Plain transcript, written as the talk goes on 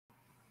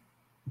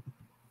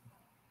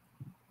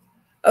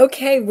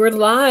Okay, we're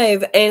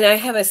live, and I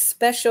have a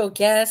special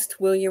guest,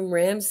 William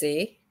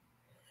Ramsey,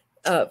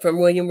 from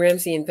William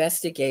Ramsey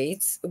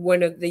Investigates.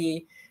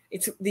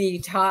 It's the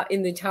top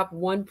in the top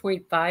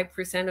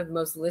 1.5% of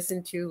most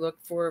listened to look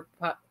for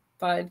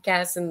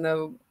podcasts in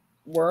the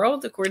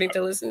world, according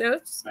to Listen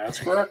Notes. That's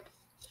correct.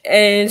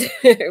 And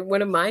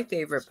one of my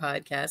favorite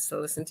podcasts to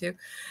listen to.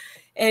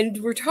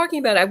 And we're talking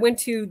about, I went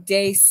to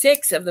day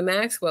 6 of the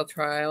Maxwell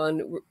trial,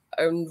 and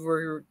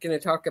we're going to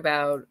talk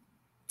about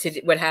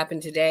what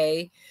happened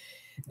today.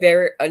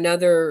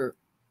 Another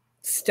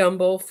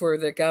stumble for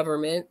the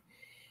government,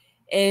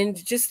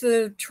 and just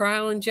the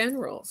trial in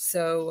general.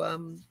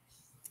 So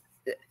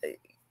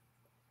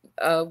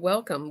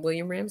welcome,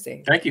 William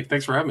Ramsey. Thank you.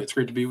 Thanks for having me. It's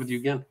great to be with you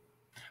again.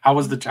 How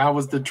was the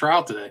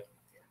trial today?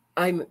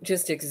 I'm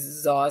just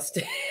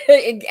exhausted.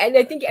 And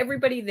I think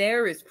everybody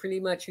there is pretty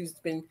much, who's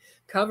been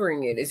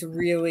covering it, is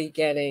really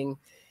getting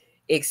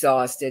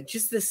exhausted.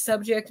 Just the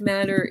subject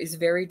matter is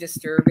very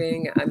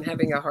disturbing. I'm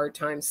having a hard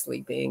time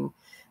sleeping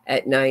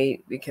at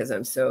night because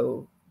I'm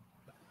so,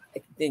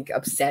 I think,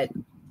 upset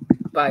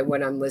by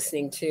what I'm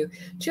listening to.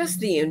 Just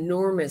the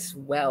enormous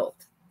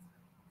wealth.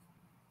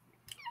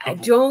 I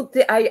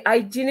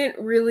didn't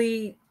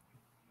really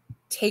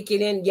take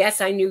it in. Yes,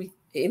 I knew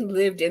he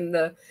lived in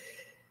the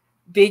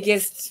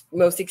biggest,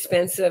 most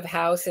expensive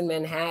house in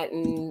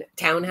Manhattan,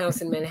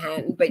 townhouse in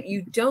Manhattan, but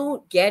you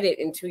don't get it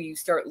until you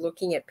start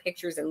looking at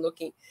pictures and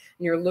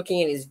you're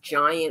looking at his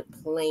giant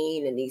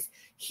plane and these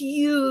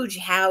huge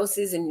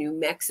houses in New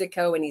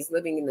Mexico, and he's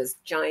living in this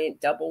giant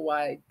double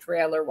wide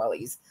trailer while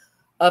he's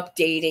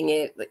updating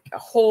it, like a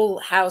whole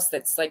house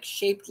that's like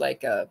shaped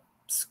like a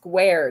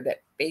square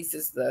that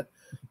faces the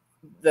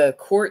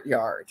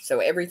courtyard. So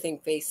everything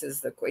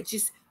faces the court. It's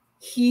just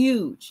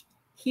huge,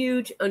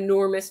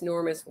 enormous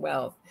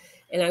wealth.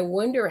 And I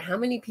wonder how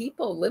many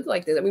people live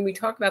like this. I mean, we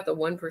talk about the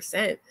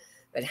 1%,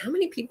 but how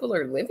many people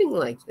are living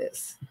like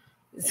this?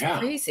 It's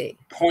crazy.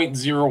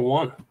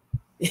 0.01.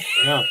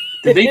 Yeah.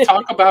 Did they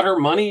talk about her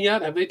money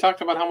yet? Have they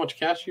talked about how much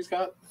cash she's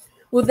got?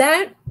 Well,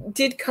 that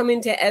did come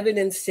into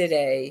evidence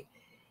today.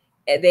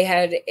 They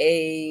had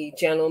a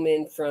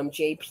gentleman from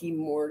JP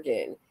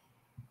Morgan,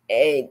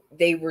 and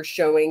they were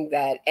showing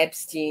that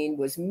Epstein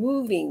was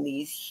moving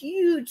these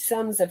huge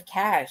sums of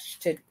cash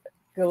to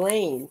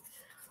Ghislaine.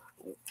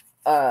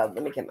 Let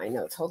me get my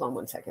notes. Hold on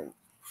one second.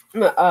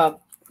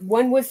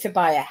 One was to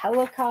buy a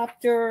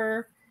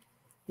helicopter.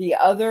 The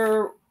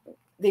other,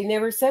 they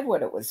never said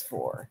what it was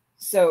for.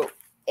 So,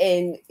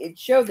 and it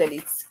showed that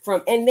it's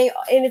from, and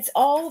it's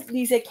all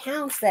these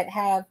accounts that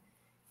have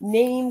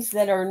names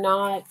that are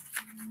not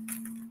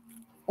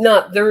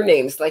their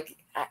names. Like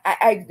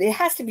it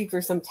has to be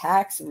for some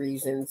tax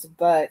reasons.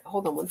 But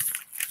hold on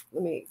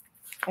I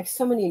have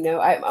so many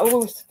notes. I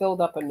almost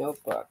filled up a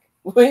notebook.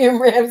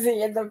 William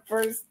Ramsey in the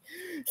first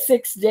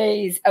 6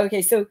 days.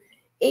 Okay, so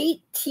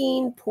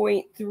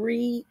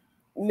 $18.3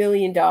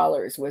 million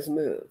was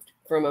moved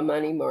from a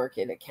money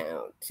market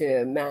account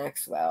to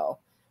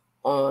Maxwell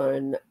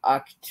on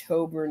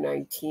October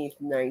 19th,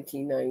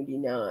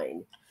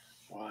 1999.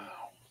 Wow.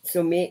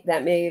 So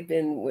that may have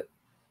been,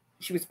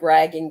 she was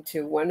bragging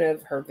to one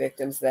of her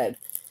victims that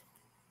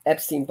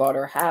Epstein bought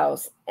her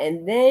house.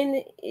 And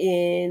then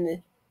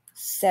in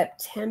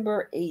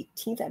September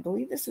 18th, I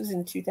believe this was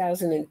in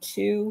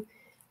 2002,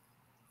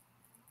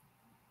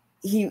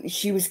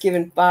 she was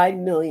given $5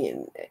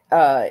 million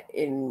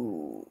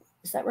in,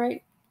 is that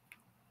right?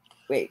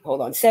 Wait, hold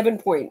on.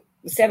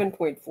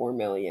 7.4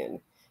 million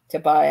to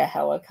buy a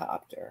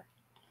helicopter.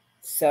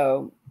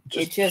 So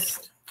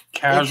just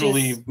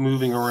casually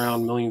moving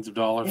around millions of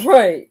dollars.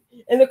 Right.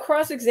 And the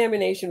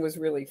cross-examination was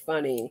really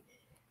funny.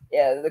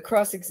 Yeah, the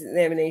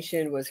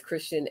cross-examination was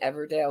Christian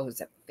Everdale,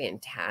 who's a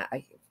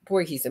fantastic,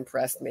 boy, he's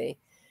impressed me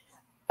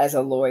as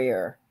a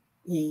lawyer.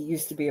 He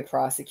used to be a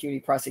prosecutor. He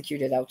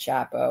prosecuted El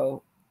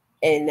Chapo,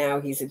 and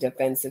now he's a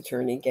defense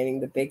attorney getting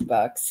the big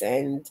bucks.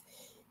 And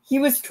he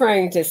was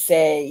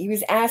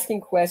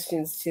asking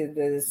questions to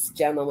this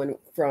gentleman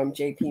from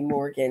JP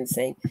Morgan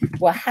saying,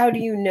 well, how do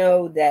you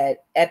know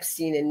that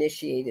Epstein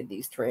initiated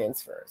these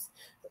transfers?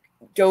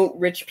 Don't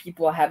rich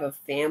people have a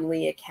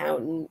family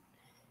accountant?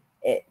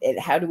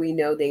 How do we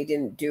know they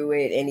didn't do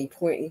it? And he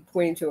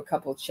pointed to a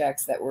couple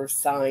checks that were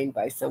signed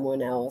by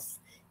someone else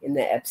in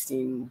the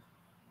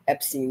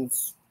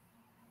Epstein's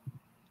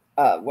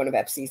one of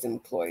Epstein's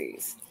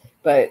employees.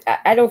 But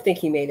I don't think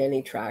he made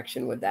any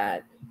traction with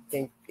that.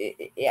 I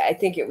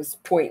think it was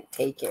point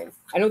taken.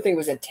 I don't think it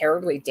was a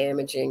terribly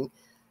damaging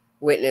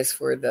witness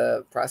for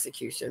the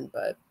prosecution,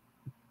 but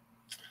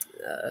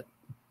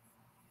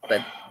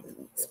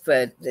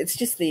it's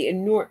just the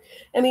enormous.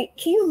 I mean,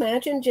 can you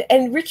imagine?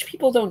 And rich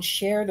people don't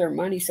share their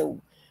money. So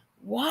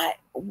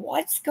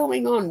what's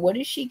going on? What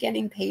is she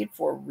getting paid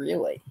for,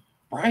 really?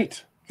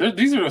 Right.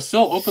 These are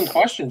still open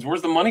questions.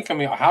 Where's the money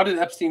coming out? How did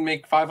Epstein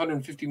make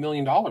 $550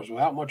 million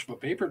without much of a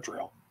paper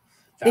trail?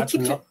 That's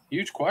a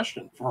huge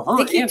question for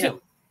her and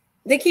him.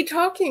 They keep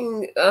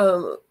talking,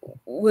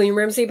 William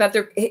Ramsey,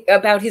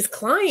 about his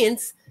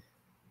clients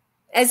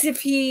as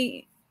if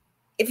he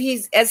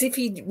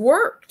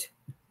worked.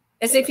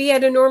 as if he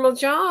had a normal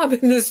job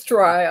in this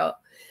trial.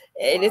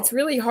 And Wow. it's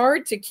really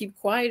hard to keep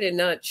quiet and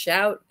not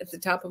shout at the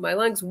top of my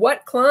lungs.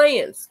 What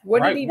clients?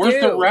 What did he Where's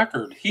do? the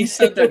record? He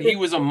said that he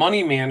was a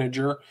money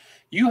manager.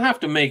 You have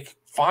to make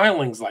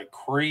filings like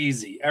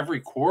crazy every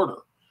quarter.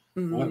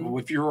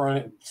 If you're on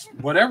it,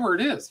 whatever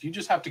it is, you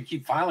just have to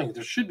keep filing.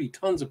 There should be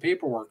tons of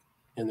paperwork,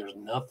 and there's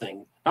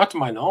nothing, not to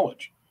my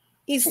knowledge.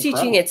 He's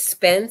teaching at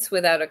Spence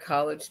without a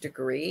college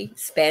degree.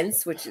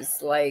 Spence, which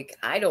is like,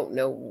 I don't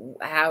know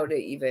how to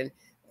even,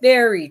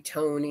 very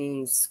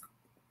Tony's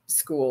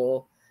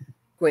school.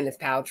 Gwyneth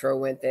Paltrow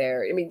went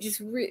there. I mean,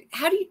 just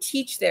how do you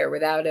teach there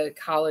without a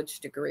college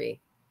degree?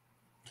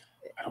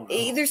 I don't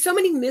know. There's so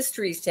many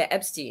mysteries to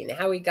Epstein,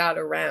 how he got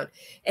around,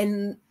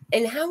 and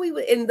how he.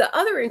 And the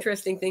other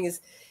interesting thing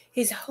is,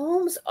 his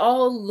homes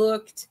all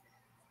looked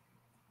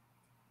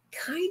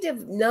kind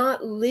of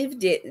not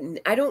lived in.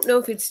 I don't know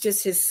if it's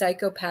just his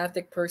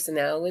psychopathic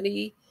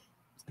personality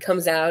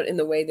comes out in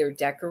the way they're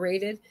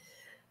decorated,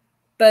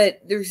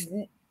 but there's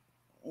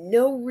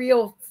no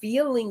real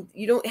feeling.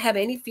 You don't have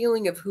any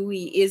feeling of who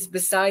he is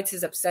besides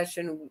his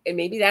obsession. And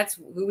maybe that's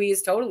who he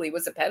is totally,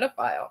 was a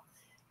pedophile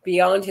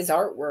beyond his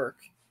artwork.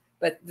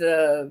 But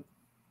the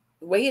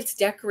way it's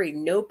decorated,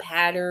 no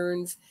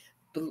patterns,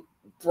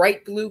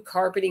 bright blue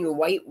carpeting,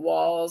 white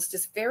walls,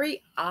 just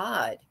very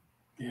odd.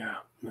 Yeah.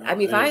 No, I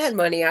mean, if I had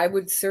money, I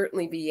would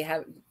certainly be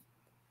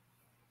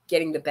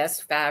getting the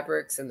best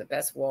fabrics and the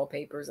best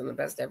wallpapers and the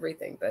best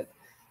everything, but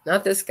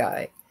not this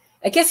guy.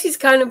 I guess he's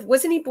kind of,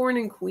 wasn't he born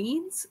in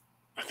Queens?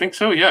 I think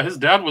so, yeah. His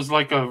dad was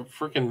like a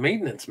freaking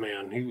maintenance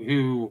man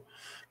who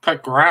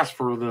cut grass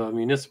for the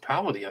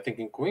municipality, I think,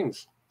 in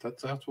Queens.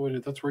 That's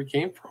where he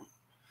came from.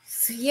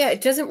 So yeah, it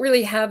doesn't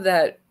really have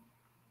that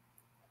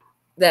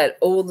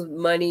old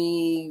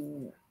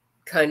money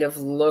kind of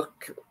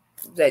look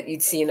that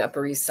you'd see in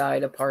Upper East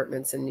Side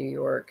apartments in New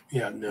York.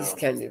 Yeah, no. It's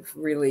kind of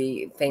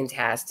really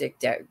fantastic.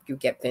 You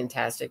get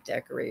fantastic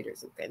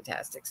decorators and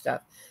fantastic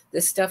stuff.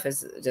 This stuff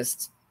is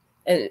just,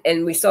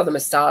 and we saw the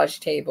massage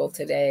table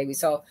today. We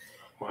saw,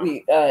 wow.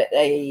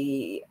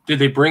 Did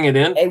they bring it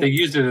in? They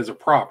used it as a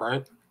prop,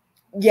 right?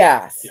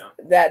 Yes. Yeah.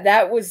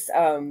 That was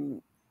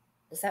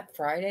that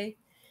Friday?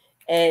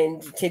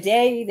 And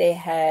today they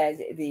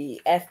had the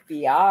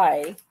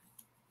FBI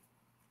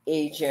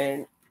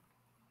agent,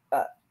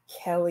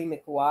 Kelly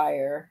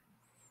McGuire,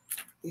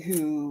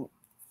 who,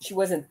 she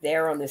wasn't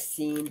there on the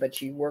scene, but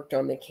she worked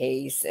on the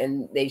case,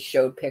 and they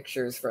showed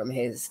pictures from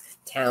his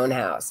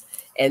townhouse.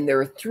 And there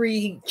were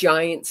 3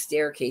 giant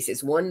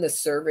staircases, one the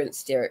servant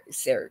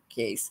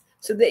staircase.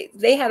 So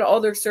they had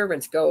all their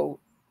servants go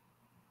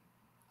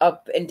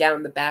up and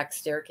down the back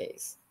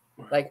staircase.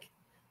 Wow. Like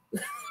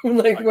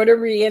what are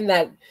we in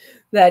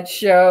that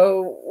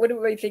show? What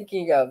am I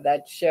thinking of?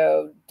 That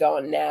show,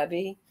 Downton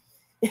Abbey?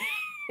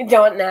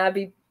 Downton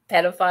Abbey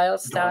pedophile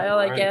style,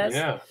 right, I guess.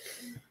 Yeah.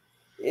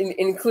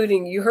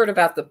 Including, you heard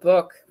about the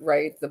book,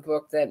 right? The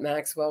book that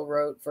Maxwell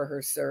wrote for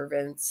her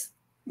servants.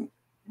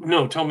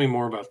 No, tell me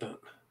more about that.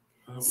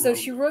 So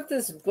she wrote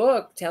this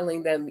book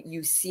telling them,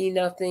 you see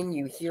nothing,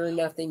 you hear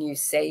nothing, you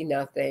say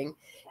nothing.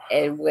 Wow.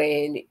 And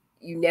when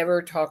you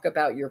never talk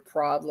about your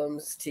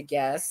problems to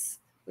guests,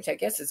 which I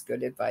guess is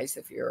good advice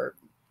if you're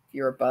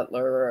a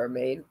butler or a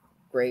maid,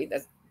 great.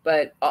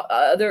 But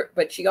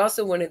she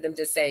also wanted them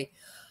to say,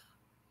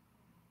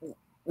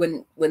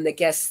 when the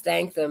guests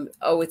thank them,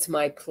 oh, it's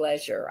my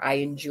pleasure, I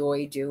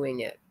enjoy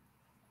doing it.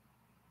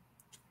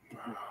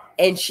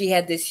 And she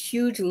had this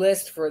huge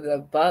list for the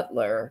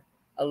butler,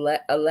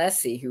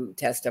 Alessi, who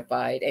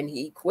testified, and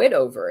he quit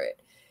over it.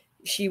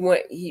 She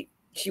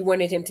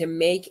wanted him to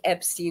make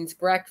Epstein's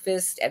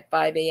breakfast at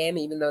 5 a.m.,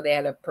 even though they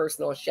had a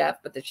personal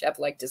chef, but the chef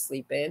liked to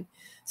sleep in.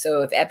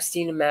 So if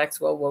Epstein and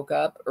Maxwell woke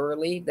up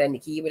early, then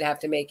he would have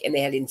to make, and they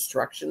had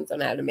instructions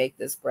on how to make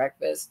this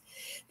breakfast.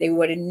 They had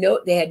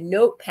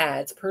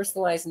notepads,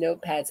 personalized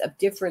notepads of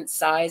different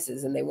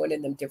sizes, and they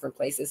wanted them different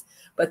places.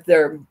 But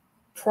their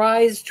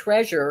prized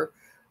treasure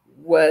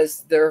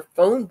was their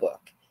phone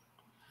book.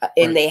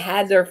 And they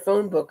had their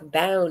phone book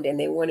bound, and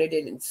they wanted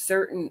it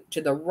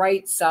to the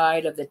right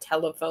side of the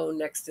telephone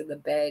next to the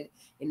bed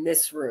in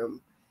this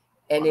room.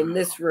 And in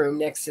this room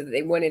next to,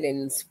 they wanted it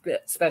in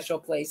special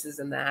places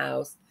in the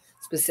house,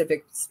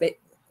 specific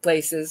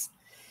places.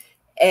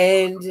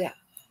 And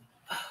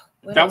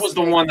that was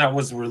the one that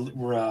was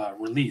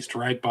released,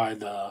 right, by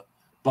the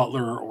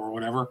butler or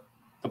whatever,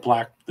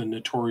 the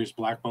notorious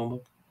black phone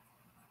book.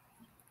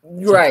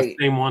 Right.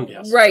 The same one,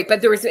 yes. Right,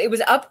 but it was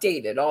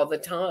updated all the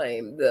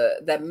time.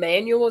 The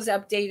manual was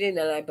updated,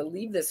 and I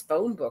believe this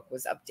phone book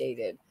was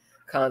updated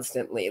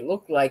constantly. It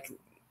looked like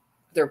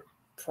their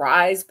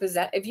prize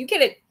if you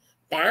get it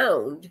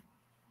bound,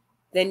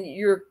 then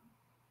you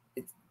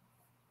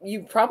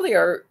probably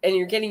are, and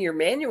you're getting your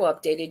manual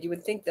updated, you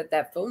would think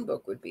that phone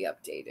book would be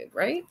updated,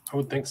 right? I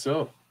would think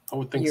so.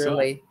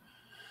 Yearly. So.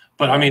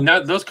 But I mean,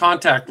 those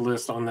contact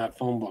lists on that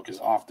phone book is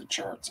off the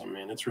charts. I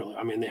mean, it's really,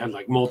 they had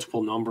like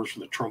multiple numbers for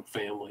the Trump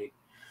family,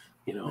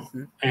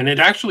 and it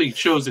actually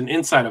shows an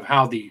insight of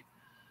how the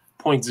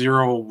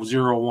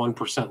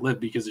 0.001% lived,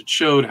 because it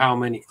showed how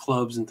many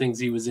clubs and things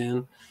he was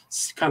in.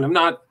 It's kind of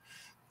not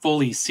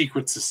fully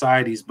secret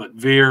societies, but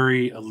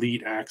very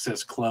elite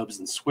access clubs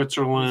in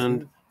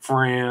Switzerland,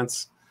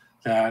 France,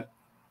 that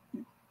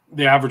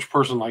the average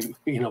person like,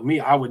 me,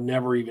 I would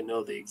never even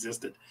know they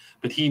existed.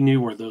 But he knew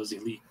where those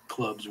elite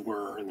clubs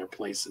were and their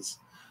places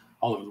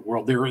all over the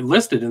world. They're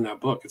listed in that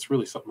book. It's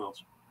really something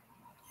else.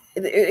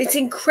 It's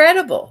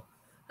incredible.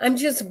 I'm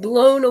just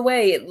blown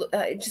away.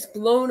 Just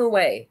blown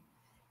away.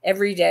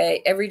 Every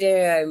day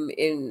I'm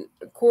in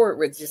court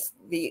with just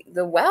the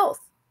wealth.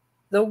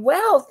 The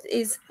wealth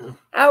is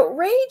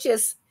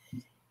outrageous.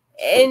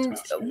 And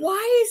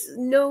why is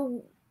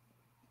no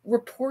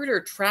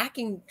reporter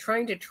trying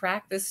to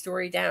track this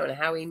story down,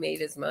 how he made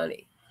his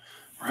money?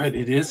 Right.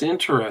 It is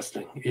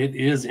interesting. It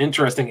is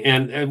interesting.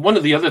 And one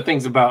of the other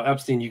things about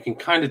Epstein, you can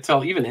kind of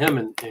tell, even him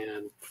and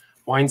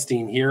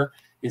Weinstein here,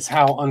 is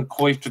how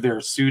uncoiffed their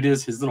suit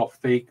is. His little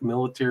fake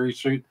military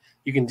suit.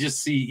 You can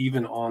just see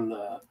even on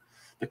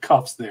the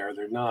cuffs there,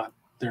 they're not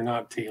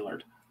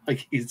tailored.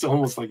 Like, it's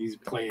almost like he's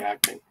play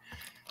acting.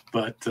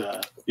 But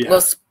yeah.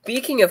 Well,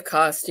 speaking of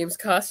costumes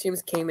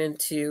came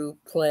into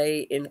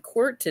play in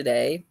court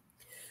today,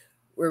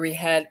 where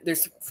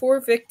there's 4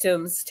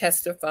 victims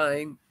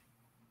testifying.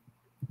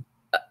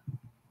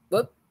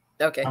 Whoop.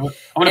 Okay. I'm going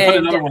to put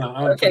another one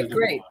on. Okay,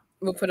 great.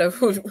 We'll put I'm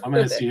going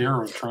to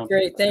Sierra Trump.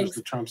 Great, thanks.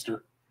 The Trumpster.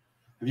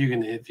 If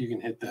you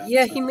can hit that.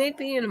 Yeah, he may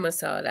be in a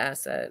Mossad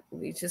asset.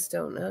 We just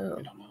don't know.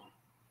 We don't know.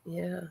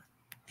 Yeah.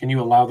 Can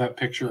you allow that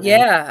picture?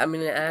 Yeah, I'm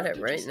going to add it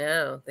right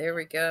now. There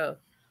we go.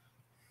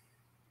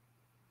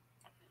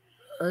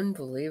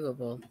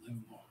 Unbelievable.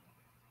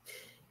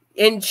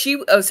 And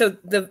so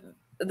the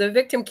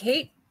victim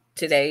Kate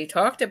today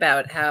talked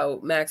about how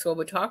Maxwell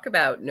would talk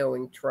about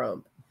knowing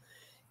Trump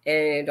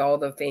and all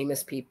the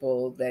famous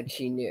people that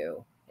she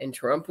knew. And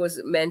Trump was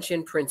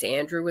mentioned. Prince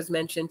Andrew was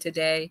mentioned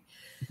today.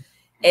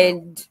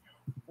 And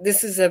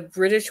this is a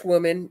British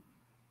woman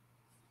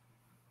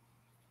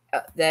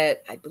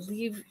that I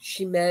believe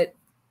she met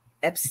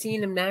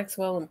Epstein and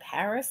Maxwell in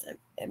Paris.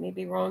 I may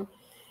be wrong.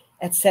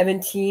 At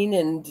 17,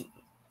 and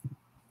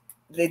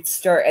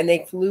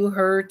they flew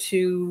her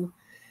to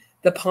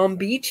the Palm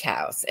Beach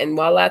house. And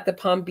while at the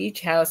Palm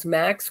Beach house,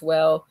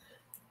 Maxwell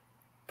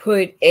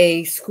put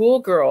a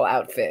schoolgirl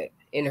outfit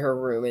in her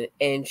room.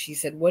 And she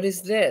said, "What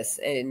is this?"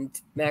 And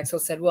Maxwell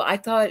said, "Well, I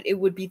thought it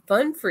would be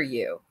fun for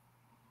you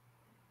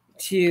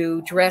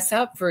to dress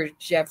up for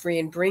Jeffrey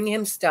and bring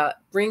him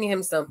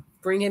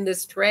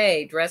this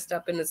tray dressed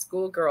up in a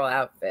schoolgirl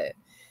outfit."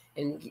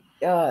 And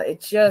it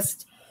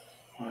just...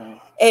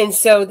 And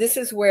so this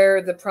is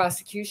where the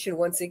prosecution,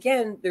 once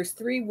again, there's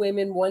 3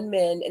 women, 1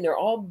 man, and they're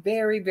all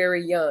very,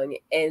 very young.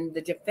 And the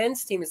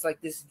defense team is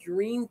like this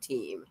dream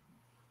team,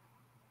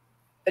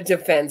 a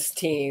defense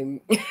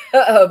team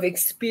of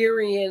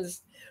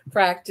experienced,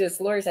 practiced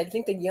lawyers. I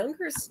think the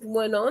youngest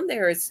one on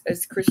there is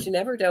Christian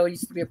Everdoe,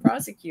 used to be a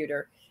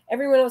prosecutor.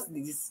 Everyone else,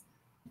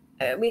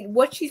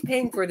 what she's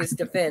paying for this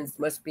defense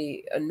must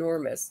be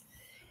enormous.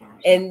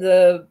 And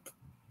the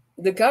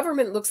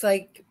government looks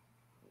like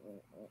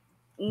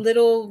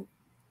little,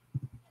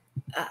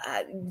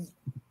 I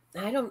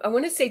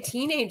want to say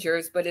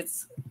teenagers, but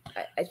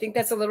I think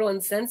that's a little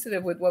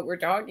insensitive with what we're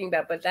talking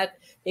about, but that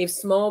they have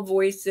small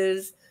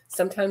voices.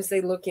 Sometimes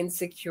they look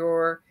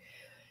insecure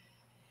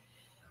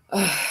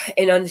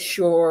and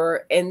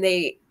unsure. And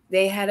they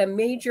had a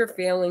major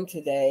failing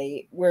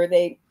today where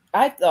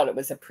I thought it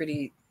was a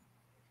pretty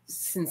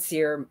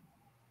sincere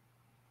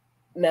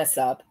mess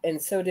up.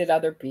 And so did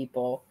other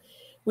people,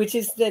 which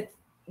is that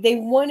they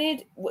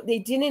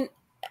didn't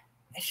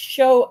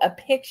show a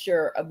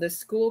picture of the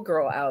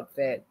schoolgirl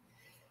outfit.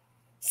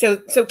 So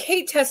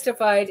Kate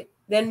testified,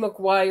 then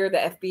McGuire, the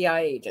FBI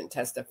agent,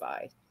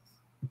 testified.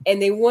 And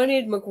they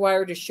wanted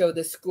McGuire to show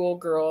the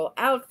schoolgirl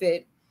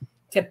outfit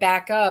to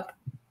back up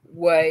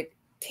what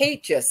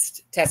Kate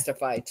just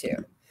testified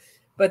to.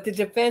 But the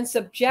defense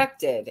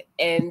objected,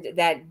 and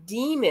that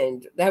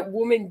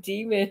woman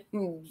demon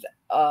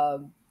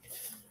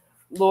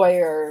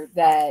lawyer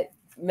that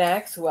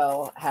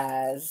Maxwell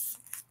has,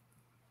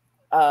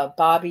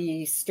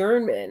 Bobby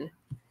Sternman,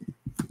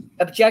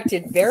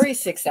 objected very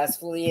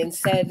successfully and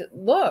said,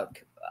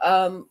 "Look,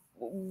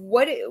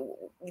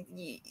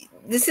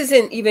 this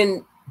isn't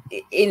even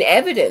in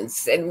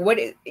evidence, and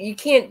you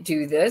can't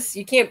do this.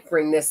 You can't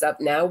bring this up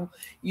now.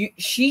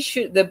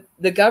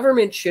 The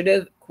government should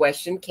have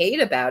questioned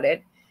Kate about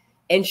it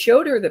and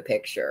showed her the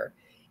picture."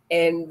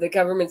 And the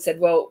government said,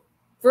 "Well,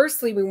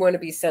 firstly, we want to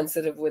be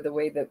sensitive with the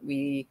way that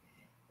we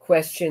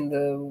question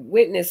the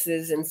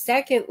witnesses, and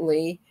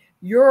secondly,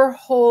 the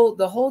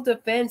whole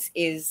defense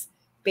is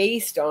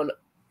based on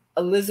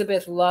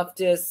Elizabeth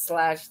Loftus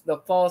 /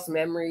 the False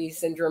Memory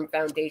Syndrome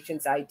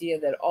Foundation's idea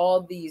that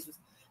all these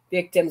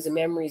victims'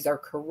 memories are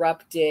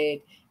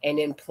corrupted and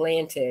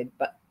implanted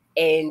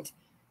and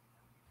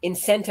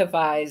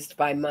incentivized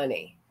by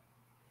money.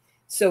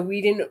 So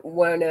we didn't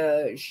want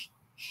to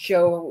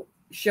show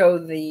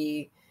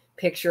the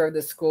picture of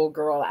the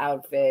schoolgirl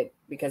outfit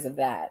because of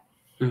that."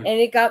 And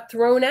it got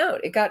thrown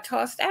out. It got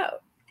tossed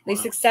out. They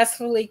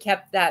successfully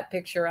kept that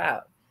picture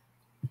out.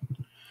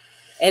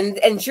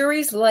 And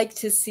juries like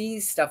to see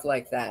stuff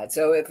like that.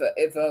 So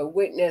if a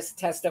witness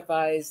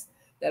testifies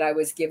that I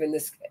was given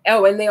this,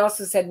 and they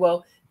also said,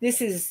 well,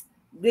 this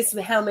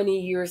how many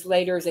years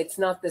later, it's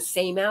not the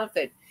same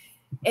outfit.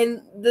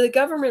 And the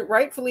government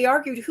rightfully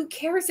argued, who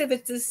cares if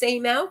it's the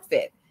same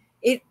outfit?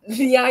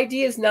 The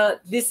idea is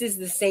not this is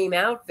the same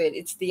outfit.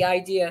 It's the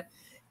idea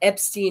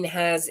Epstein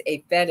has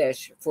a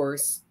fetish for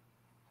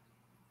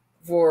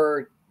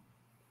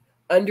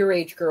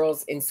underage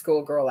girls in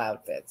schoolgirl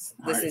outfits.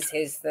 This is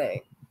his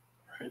thing.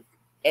 Right.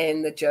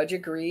 And the judge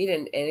agreed,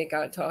 and it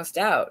got tossed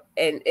out.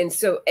 And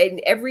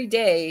every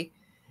day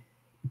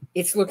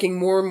it's looking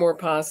more and more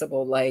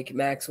possible like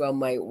Maxwell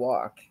might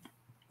walk.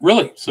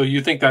 Really? So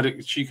you think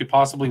that she could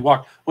possibly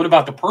walk? What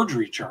about the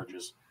perjury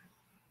charges?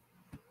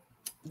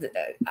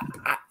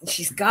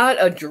 She's got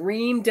a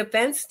dream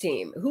defense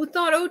team. Who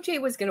thought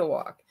OJ was going to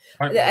walk?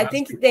 I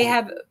think they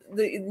have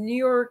the New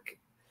York.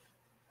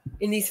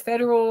 In these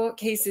federal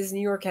cases,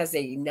 New York has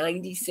a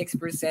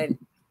 96%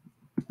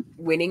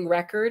 winning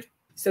record.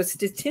 So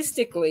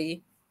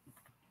statistically,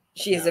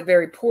 she has a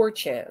very poor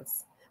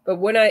chance. But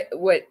what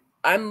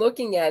I'm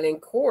looking at in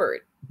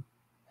court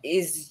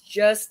is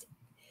just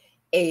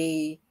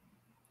a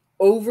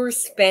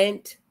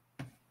overspent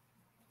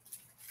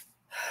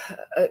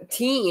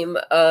team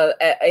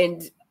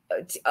and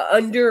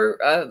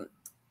under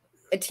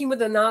a team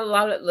with not a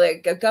lot of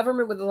a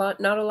government with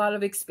not a lot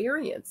of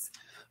experience.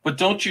 But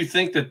don't you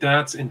think that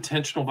that's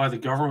intentional by the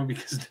government,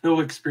 because no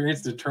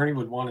experienced attorney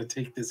would want to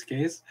take this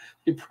case?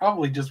 He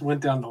probably just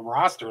went down the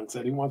roster and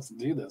said he wants to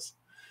do this.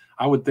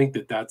 I would think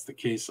that that's the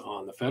case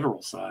on the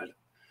federal side.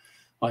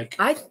 Like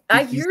I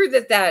hear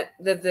that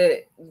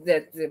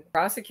the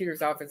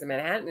prosecutor's office in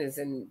Manhattan is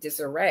in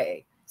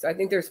disarray. So I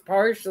think there's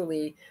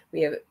partially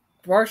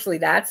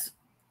that's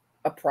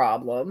a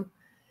problem.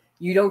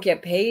 You don't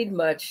get paid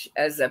much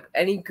as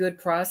any good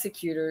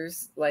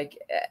prosecutors like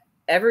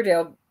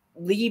Everdale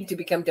leave to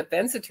become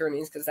defense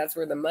attorneys because that's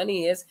where the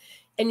money is.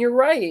 And you're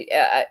right.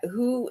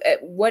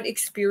 What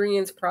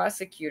experienced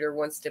prosecutor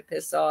wants to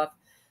piss off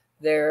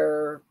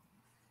their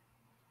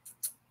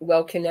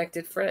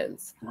well-connected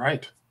friends?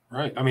 Right.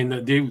 I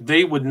mean,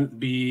 they wouldn't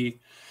be,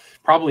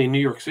 probably in New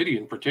York City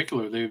in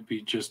particular, they would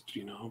be just,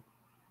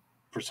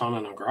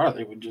 persona non grata.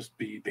 They would just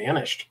be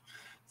banished.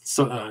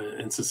 So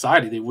in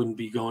society, they wouldn't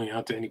be going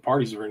out to any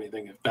parties or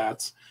anything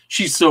if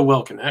she's so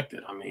well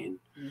connected. I mean,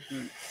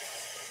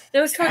 I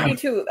was talking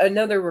to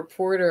another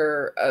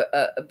reporter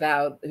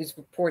who's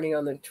reporting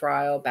on the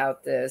trial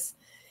about this,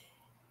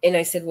 and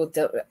I said, "Well,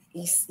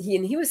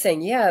 he was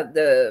saying, yeah,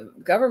 the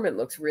government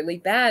looks really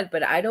bad,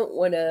 but I don't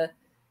want to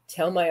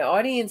tell my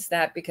audience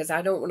that because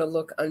I don't want to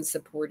look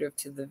unsupportive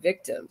to the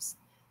victims.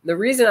 The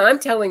reason I'm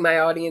telling my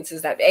audience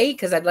is that A,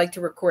 because I'd like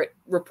to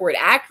report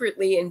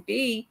accurately, and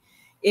B,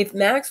 if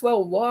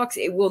Maxwell walks,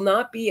 it will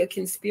not be a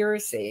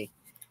conspiracy.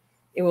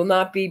 It will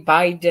not be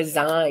by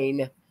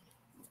design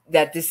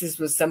that this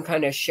was some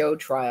kind of show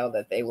trial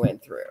that they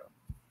went through.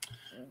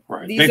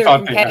 Right. These are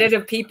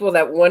competitive people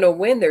that want to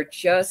win. They're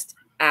just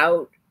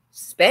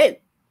outspent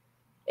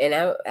and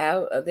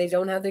out. They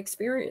don't have the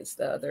experience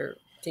the other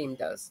team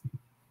does.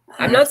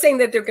 I'm not saying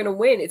that they're going to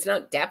win. It's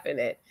not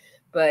definite,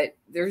 but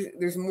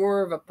there's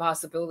more of a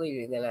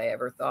possibility than I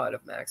ever thought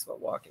of Maxwell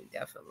walking.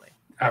 Definitely.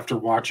 After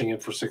watching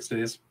it for 6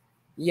 days.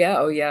 Yeah.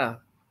 Oh yeah.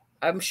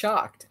 I'm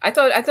shocked. I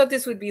thought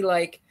this would be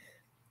like,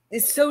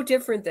 it's so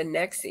different than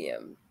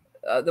Nexium.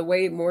 The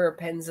way Moira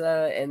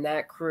Penza and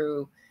that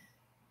crew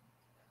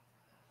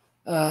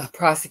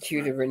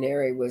prosecuted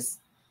Ranieri was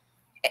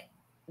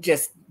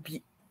just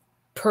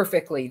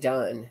perfectly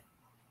done.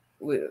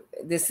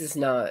 This is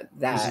not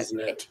that. This isn't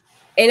it.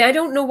 And I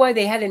don't know why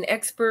they had an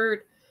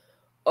expert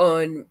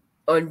on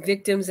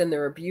victims and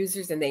their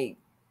abusers, and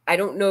I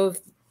don't know if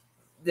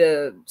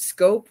the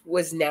scope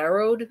was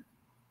narrowed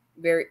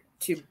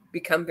to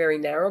become very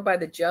narrow by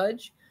the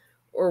judge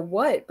or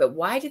what, but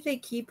why did they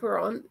keep her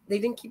on? They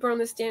didn't keep her on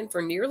the stand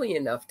for nearly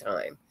enough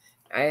time.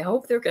 I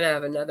hope they're going to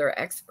have another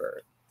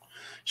expert.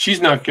 She's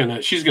going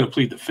to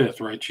plead the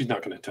fifth, right? She's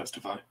not going to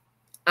testify.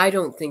 I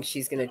don't think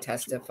she's going to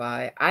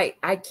testify.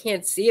 I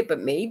can't see it, but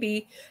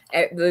maybe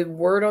the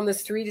word on the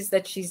street is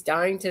that she's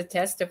dying to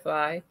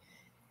testify.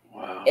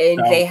 Wow.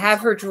 And they have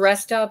her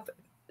dressed up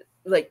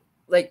like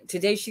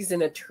today she's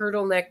in a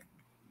turtleneck,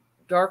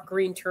 dark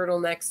green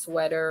turtleneck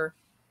sweater,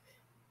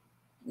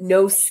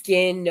 no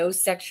skin, no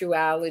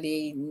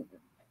sexuality,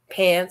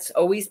 pants,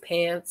 always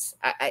pants.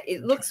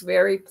 It looks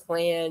very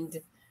planned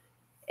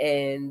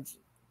and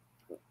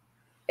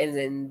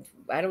then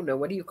I don't know,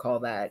 what do you call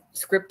that?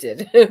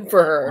 Scripted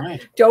for her.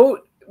 Right.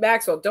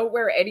 Maxwell, don't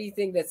wear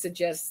anything that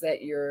suggests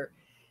that you're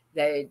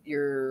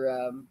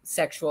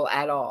sexual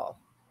at all.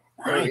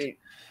 Right.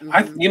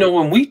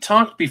 When we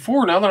talked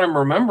before, now that I'm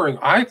remembering,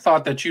 I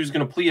thought that she was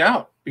going to plea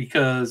out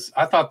because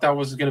I thought that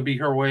was going to be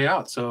her way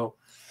out. So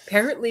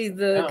apparently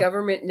the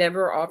government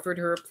never offered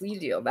her a plea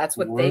deal. That's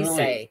what they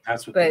say.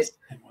 That's what they say.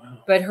 Wow.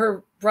 But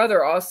her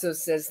brother also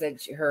says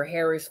that her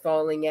hair is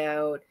falling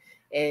out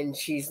and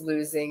she's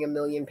losing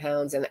 1,000,000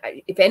 pounds. And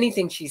if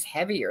anything, she's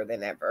heavier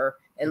than ever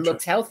and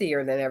looks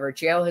healthier than ever.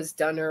 Jail has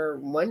done her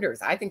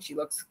wonders. I think she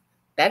looks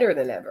better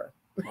than ever.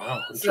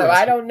 Wow. So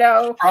I don't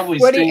know. Probably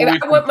I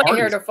want my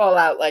hair to fall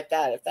out like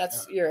that, if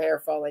that's your hair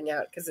falling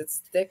out, because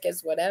it's thick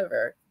as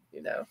whatever,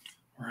 you know.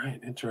 Right.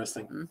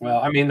 Interesting. Well,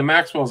 I mean, the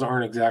Maxwells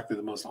aren't exactly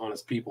the most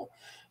honest people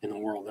in the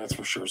world, that's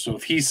for sure. So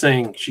if he's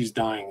saying she's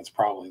dying, it's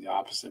probably the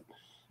opposite.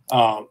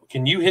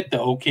 Can you hit the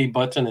OK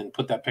button and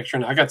put that picture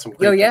in? I got some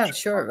great pictures.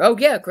 Sure. Oh,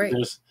 yeah, great.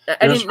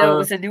 I didn't know it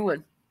was a new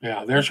one.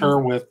 Yeah, there's her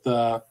with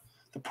the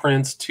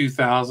Prince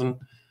 2000.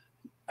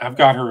 I've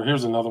got her.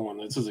 Here's another one.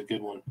 This is a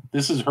good one.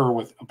 This is her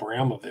with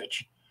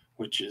Abramovich,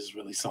 which is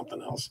really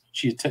something else.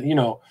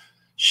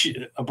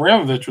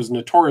 Abramovich was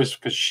notorious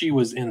because she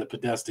was in the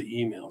Podesta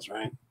emails,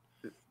 right?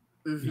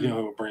 You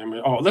know,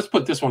 Abramovich. Oh, let's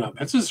put this one up.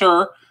 This is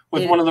her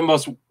with one of the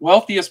most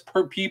wealthiest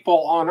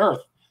people on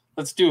earth.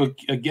 Let's do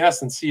a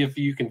guess and see if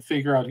you can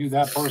figure out who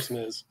that person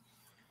is.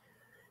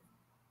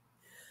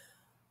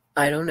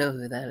 I don't know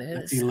who that is.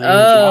 That's Elaine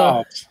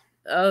Jobs.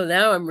 Oh,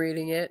 now I'm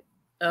reading it.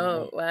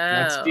 Oh, wow.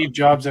 That's Steve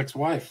Jobs'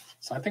 ex-wife.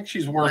 So I think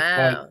she's worth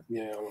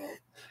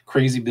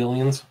crazy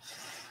billions.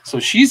 So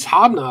she's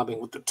hobnobbing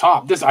with the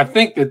top. I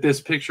think that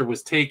this picture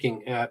was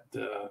taken at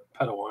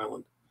Pedo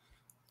Island.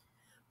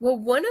 Well,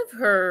 one of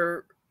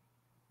her,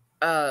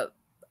 I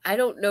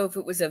don't know if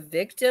it was a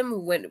victim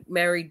who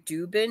married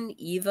Dubin,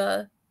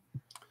 Eva.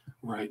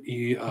 Right.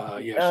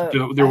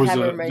 There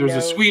was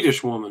a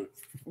Swedish woman.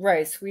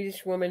 Right,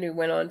 Swedish woman who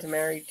went on to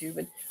marry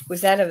Dubin.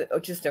 Was that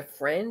just a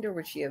friend, or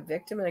was she a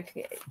victim?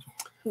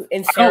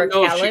 And Sarah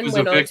Callan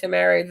went on to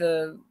marry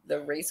the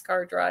race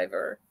car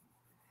driver.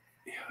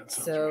 Yeah, that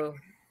sounds right.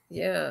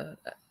 Yeah.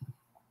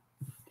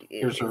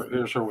 Here's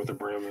her with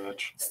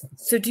Abramovich.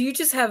 So do you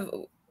just have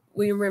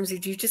William Ramsey?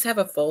 Do you just have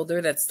a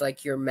folder that's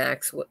like your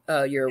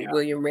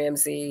William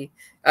Ramsey?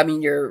 I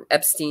mean, your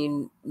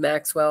Epstein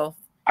Maxwell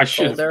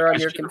folder on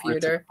your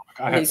computer.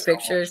 These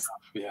pictures.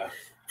 Yeah.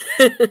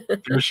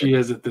 There she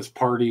is at this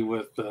party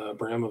with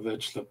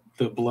Abramovich,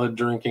 the blood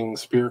drinking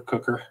spirit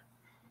cooker.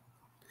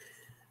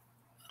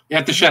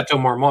 At the Chateau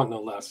Marmont,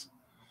 no less.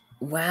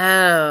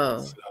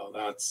 Wow.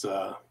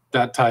 So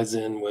that ties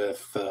in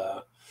with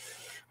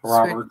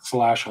Robert /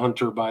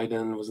 Hunter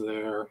Biden was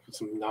there.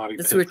 Some naughty.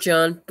 That's where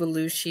John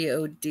Belushi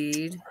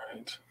OD'd.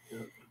 Right. Yeah.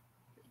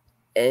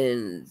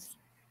 And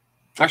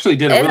actually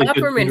did a really good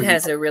Upperman interview.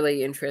 has a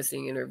really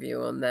interesting interview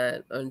on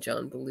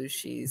John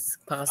Belushi's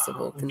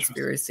possible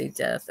conspiracy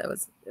death. That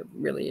was a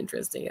really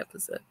interesting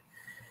episode.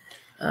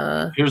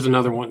 Here's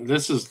another one.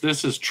 This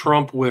is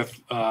Trump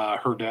with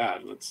her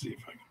dad. Let's see if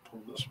I can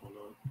pull this one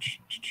up.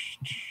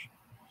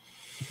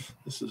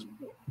 This is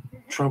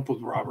Trump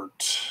with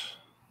Robert.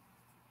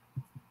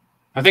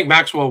 I think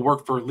Maxwell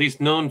worked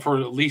known for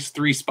at least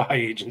 3 spy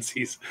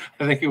agencies.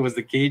 I think it was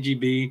the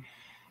KGB,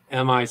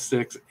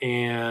 MI6,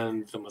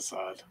 and the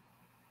Mossad.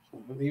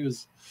 He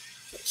was.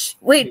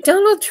 Wait,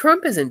 Donald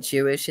Trump isn't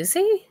Jewish, is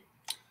he?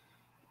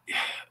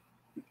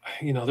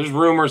 You know, there's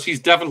rumors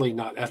he's definitely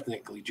not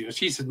ethnically Jewish.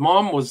 He said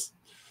mom was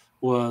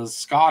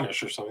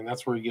Scottish or something.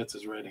 That's where he gets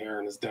his red hair,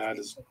 and his dad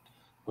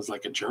was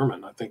like a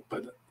German, I think.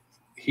 But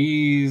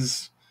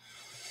I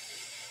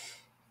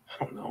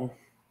don't know.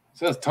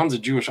 He has tons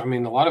of Jewish. I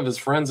mean, a lot of his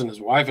friends and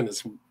his wife and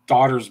his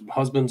daughter's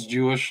husband's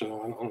Jewish. So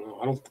I don't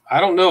know.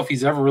 I don't know if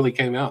he's ever really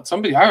came out.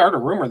 I heard a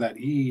rumor that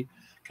he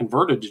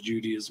converted to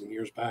Judaism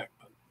years back,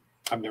 but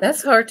I've never.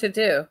 That's hard to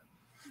do.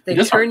 They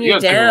turn you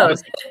down,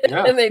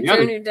 and they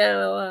turn you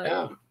down a lot.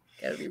 Yeah,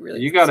 gotta be really.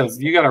 You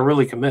gotta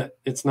really commit.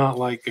 It's not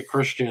like a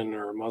Christian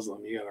or a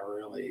Muslim. You gotta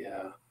really.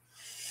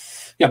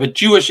 Yeah, but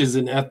Jewish is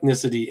an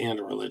ethnicity and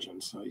a religion,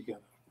 so you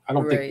got. I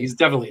don't think he's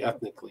definitely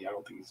ethnically. I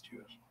don't think he's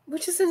Jewish.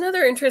 Which is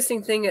another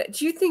interesting thing.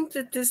 Do you think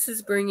that this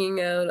is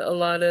bringing out a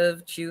lot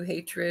of Jew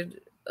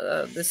hatred?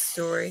 This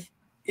story.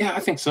 Yeah,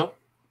 I think so.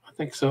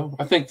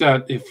 I think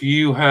that if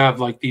you have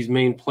like these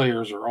main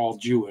players are all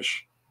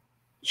Jewish,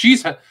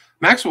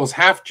 Maxwell's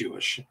half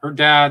Jewish. Her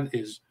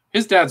dad's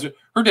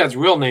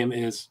real name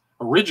is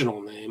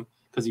original name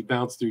because he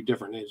bounced through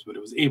different names, but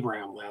it was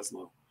Abraham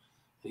Laszlo.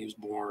 And he was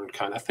born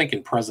I think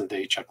in present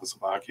day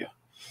Czechoslovakia.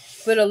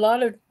 But a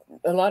lot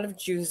of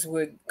Jews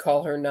would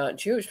call her not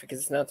Jewish because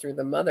it's not through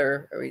the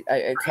mother.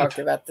 I talked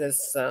about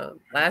this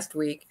last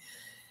week,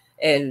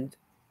 and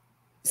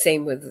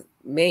same with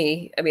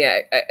me. I mean,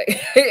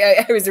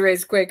 I was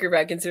raised Quaker, but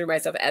I consider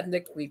myself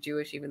ethnically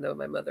Jewish, even though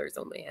my mother is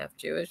only half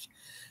Jewish.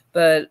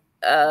 But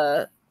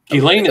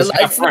Elaine is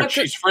half French.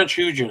 She's French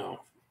Huguenot.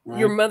 Right?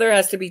 Your mother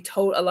has to be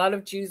a lot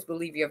of Jews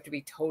believe you have to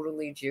be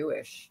totally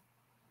Jewish.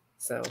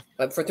 So,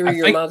 but through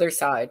your mother's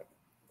side.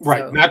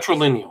 Right, so.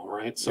 Matrilineal,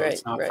 right? So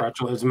it's not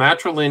fractional. It's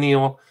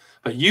matrilineal,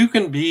 but you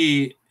can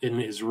be an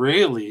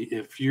Israeli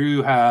if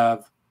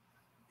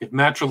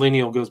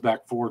matrilineal goes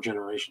back 4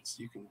 generations.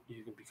 You can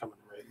become an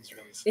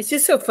Israeli. It's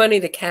just so funny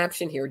the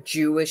caption here: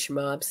 Jewish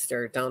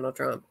mobster Donald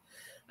Trump.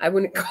 I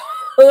wouldn't call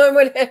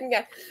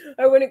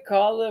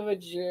him a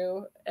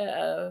Jew,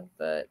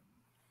 but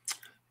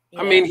yeah.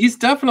 I mean, he's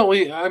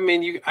definitely. I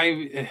mean,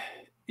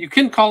 you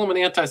can call him an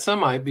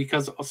anti-Semite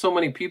because so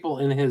many people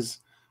in his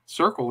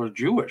circle are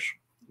Jewish.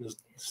 His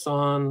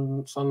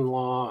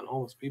son-in-law, and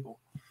all those people.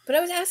 But I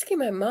was asking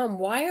my mom,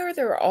 why are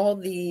there all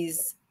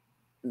these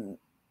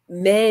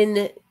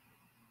men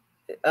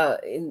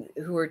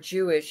who are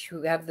Jewish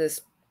who have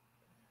this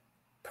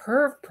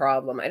perv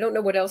problem? I don't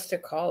know what else to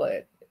call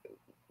it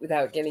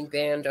without getting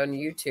banned on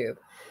YouTube.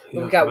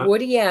 We've got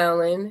Woody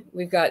Allen,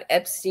 we've got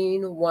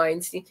Epstein,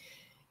 Weinstein.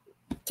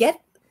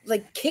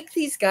 Kick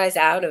these guys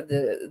out of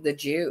the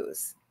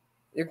Jews.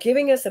 They're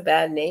giving us a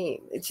bad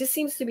name. It just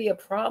seems to be a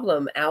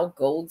problem. Al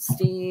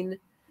Goldstein,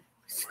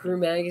 Screw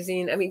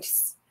Magazine. I mean,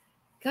 just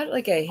got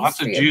like a history.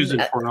 Lots of Jews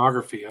in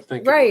pornography, I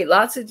think. Right,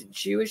 lots of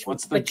Jewish,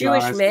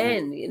 Jewish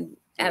men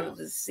have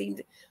the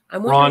scene.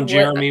 Ron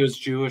Jeremy was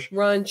Jewish.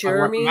 Ron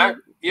Jeremy.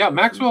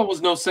 Maxwell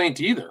was no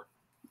saint either.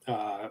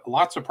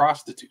 Lots of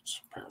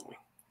prostitutes, apparently.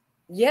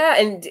 Yeah,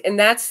 and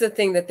that's the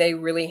thing that they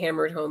really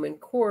hammered home in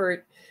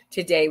court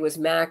today was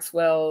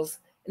Maxwell's,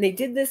 and they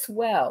did this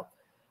well.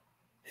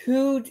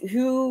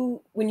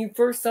 Who when you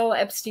first saw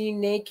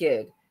Epstein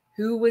naked,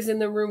 who was in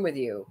the room with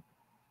you?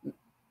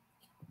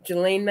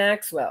 Ghislaine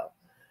Maxwell.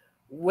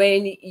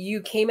 When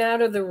you came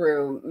out of the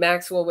room,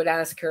 Maxwell would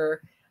ask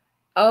her,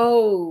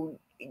 "Oh,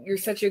 you're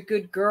such a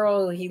good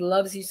girl. He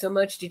loves you so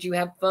much. Did you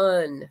have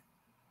fun?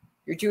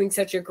 You're doing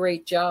such a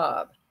great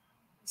job."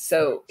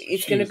 So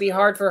it's going to be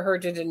hard for her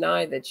to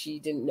deny that she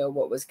didn't know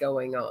what was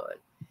going on.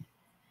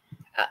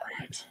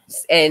 Right.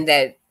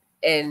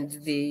 And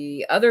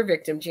the other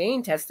victim,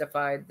 Jane,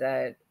 testified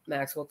that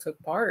Maxwell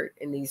took part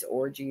in these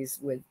orgies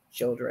with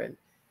children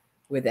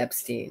with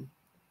Epstein.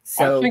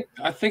 So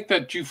I think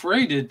that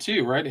Giuffre did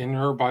too, right? In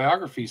her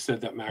biography,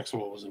 said that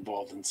Maxwell was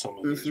involved in some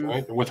of these,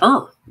 right? With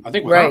her, I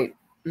think. With right.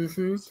 Her.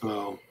 Mm-hmm.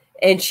 So,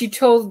 and she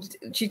told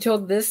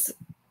this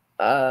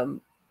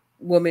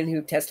woman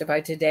who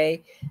testified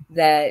today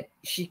that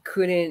she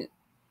couldn't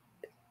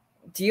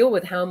deal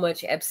with how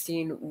much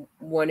Epstein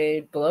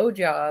wanted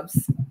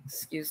blowjobs.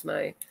 Excuse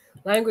my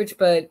language,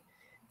 but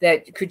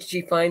that could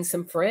she find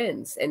some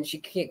friends, and she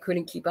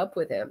couldn't keep up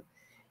with him,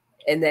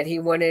 and that he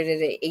wanted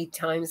it 8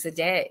 times a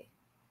day.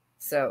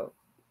 So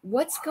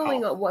what's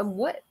going on?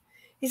 What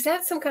is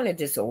that? Some kind of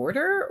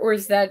disorder, or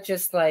is that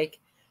just like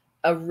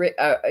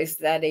is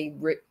that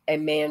a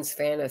man's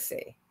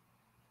fantasy?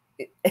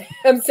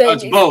 I'm saying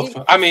it's both.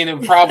 I mean, it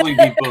would probably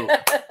be both.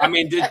 I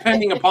mean,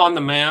 depending upon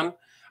the man,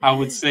 I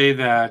would say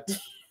that,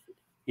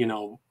 yeah.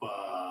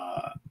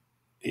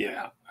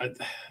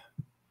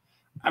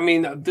 I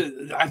mean,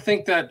 I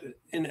think that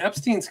in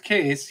Epstein's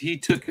case, he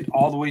took it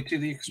all the way to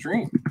the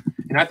extreme.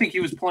 And I think he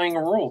was playing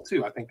a role,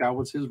 too. I think that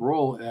was his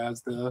role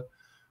as the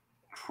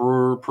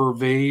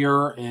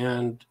purveyor,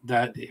 and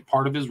that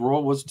part of his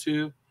role was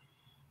to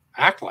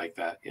act like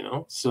that,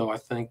 So I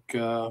think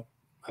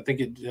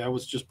that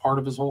was just part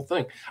of his whole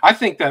thing. I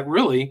think that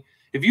really,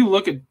 if you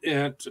look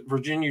at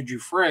Virginia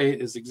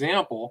Giuffre as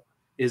example,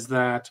 is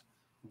that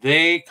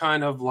they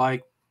kind of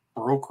like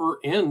broke her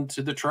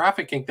into the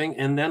trafficking thing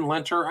and then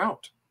lent her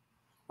out,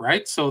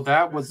 right? So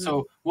that was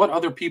so. What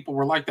other people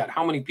were like that?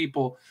 How many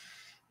people?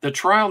 The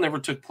trial never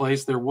took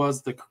place. There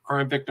was the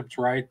Crime Victims'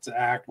 Rights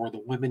Act where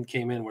the women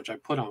came in, which I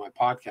put on my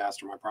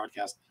podcast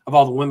of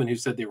all the women who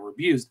said they were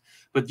abused,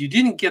 but you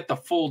didn't get the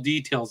full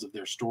details of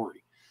their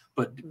story.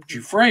 But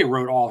Giuffre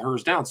wrote all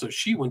hers down. So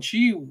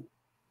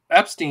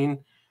Epstein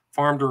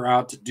farmed her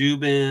out to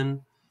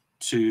Dubin,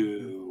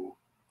 to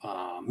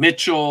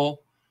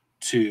Mitchell,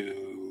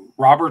 to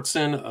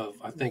Robertson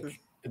I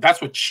think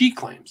that's what she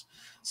claims.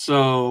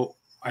 So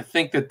I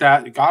think that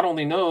God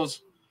only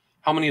knows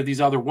how many of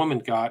these other women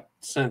got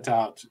sent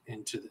out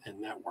and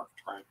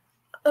networked, right?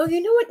 Oh,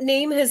 you know what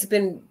name has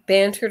been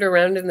bantered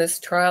around in this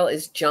trial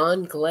is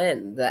John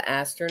Glenn, the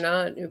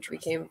astronaut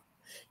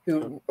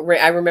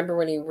I remember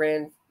when he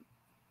ran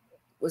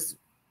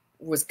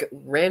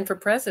for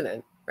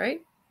president, right?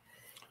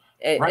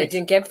 It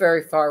didn't get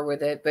very far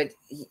with it, but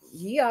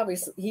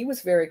he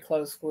was very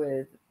close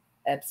with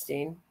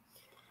Epstein.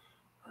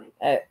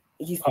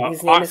 His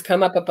name has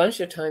come up a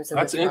bunch of times.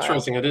 That's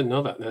interesting. I didn't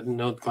know that. I didn't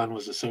know Glenn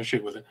was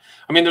associated with it.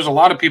 I mean, there's a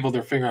lot of people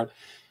they're figuring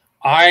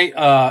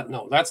out.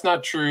 No, that's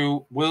not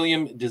true.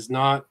 William does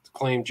not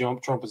claim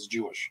Trump is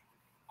Jewish.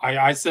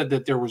 I said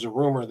that there was a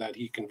rumor that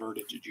he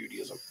converted to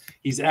Judaism.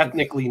 He's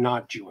ethnically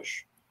not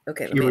Jewish.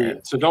 Okay.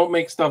 Period. So don't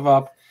make stuff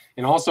up.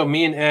 And also,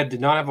 me and Ed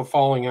did not have a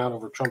falling out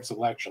over Trump's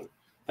election.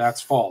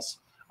 That's false.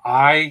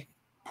 I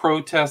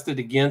protested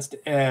against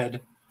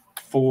Ed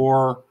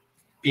for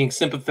being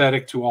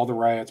sympathetic to all the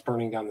riots,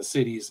 burning down the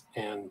cities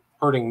and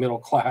hurting middle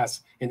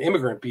class and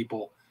immigrant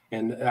people.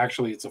 And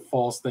actually, it's a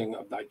false thing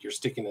of like you're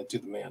sticking it to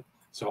the man.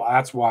 So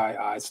that's why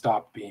I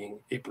stopped being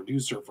a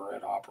producer for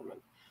Ed Opperman.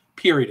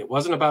 Period. It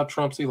wasn't about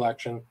Trump's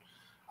election.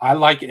 I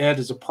like Ed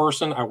as a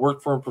person. I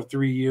worked for him for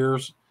 3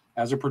 years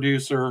as a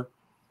producer.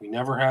 We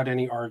never had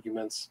any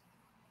arguments.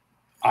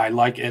 I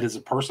like Ed as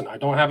a person. I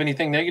don't have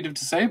anything negative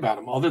to say about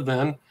him other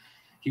than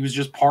he was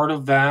just part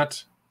of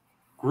that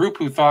group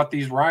who thought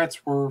these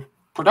riots were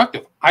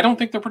productive. I don't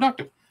think they're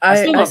productive. I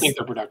still don't think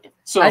they're productive.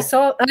 So I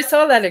saw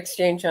that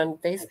exchange on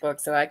Facebook,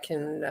 so I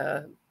can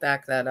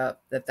back that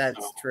up.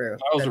 That's true.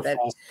 Those are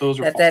false. Those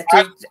are false.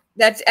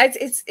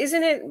 It's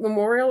isn't it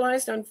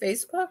memorialized on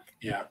Facebook?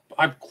 Yeah,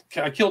 I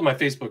killed my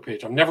Facebook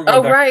page. I'm never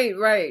going back.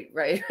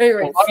 Right.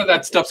 A lot of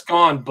that stuff's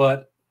gone,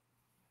 but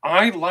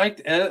I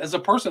liked, as a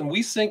person,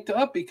 we synced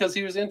up because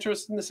he was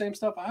interested in the same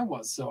stuff I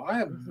was. So I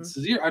have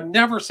I've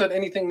never said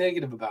anything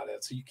negative about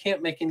it. So you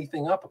can't make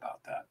anything up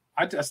about that.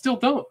 I still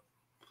don't.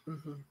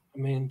 I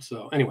mean,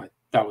 so anyway,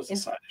 that was a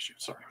side issue.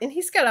 Sorry. And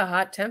he's got a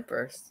hot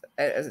temper.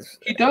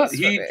 He does.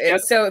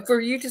 So for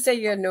you to say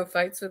you had no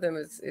fights with him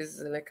is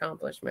an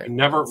accomplishment. We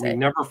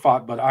never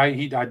fought, but I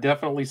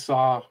definitely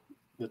saw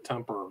the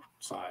temper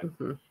side.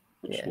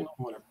 Which,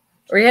 whatever.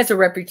 Or he has a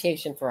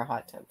reputation for a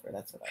hot temper.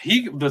 That's what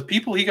the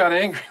people he got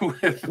angry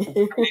with,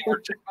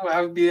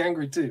 I would be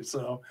angry too.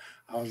 So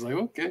I was like,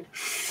 okay,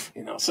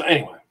 So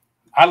anyway,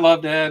 I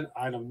loved Ed.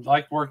 I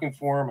liked working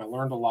for him. I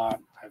learned a lot.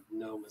 I have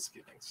no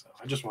misgivings. So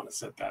I just want to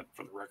set that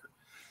for the record.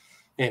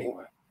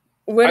 Anyway,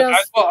 what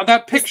else?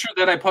 That picture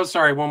that I posted.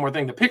 Sorry, one more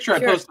thing. The picture I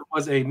posted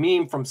was a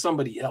meme from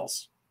somebody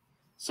else.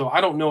 So I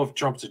don't know if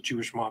Trump's a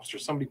Jewish mobster.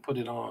 Somebody put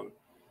it on.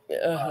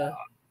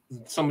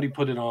 Somebody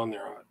put it on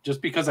there.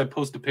 Just because I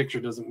post a picture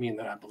doesn't mean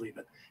that I believe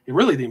it.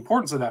 Really, the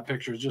importance of that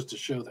picture is just to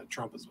show that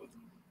Trump is with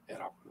Ed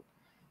Opperman.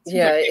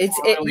 Yeah,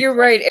 you're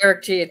right,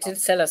 Eric G. It did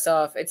set us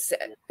off. It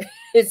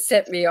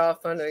set me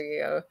off on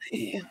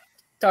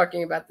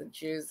talking about the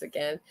Jews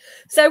again.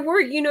 So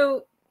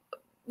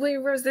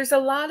there's a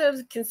lot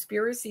of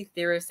conspiracy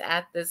theorists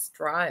at this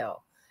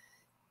trial,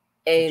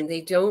 and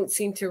they don't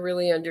seem to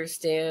really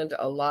understand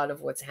a lot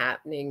of what's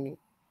happening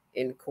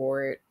in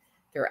court.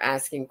 They're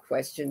asking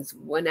questions.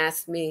 One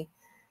asked me,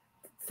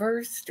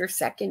 first or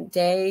second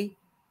day,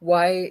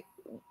 why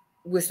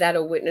was that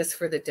a witness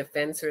for the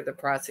defense or the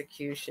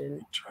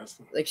prosecution?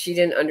 Like, she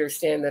didn't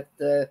understand that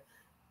the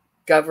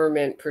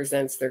government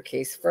presents their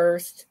case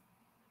first,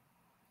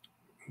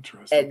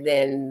 and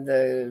then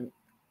the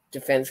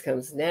defense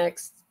comes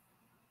next.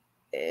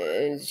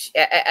 And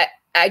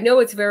I know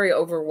it's very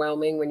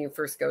overwhelming when you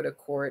first go to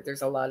court.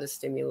 There's a lot of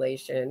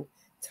stimulation.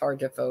 It's hard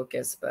to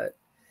focus, but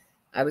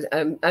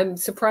I'm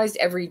surprised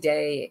every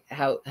day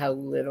how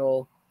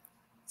little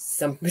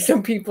some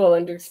people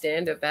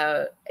understand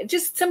about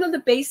just some of the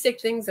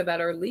basic things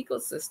about our legal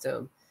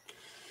system.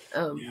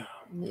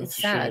 It's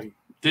sad.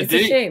 It's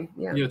a shame.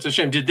 Yeah, it's a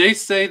shame. Did they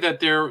say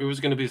that it was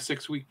going to be a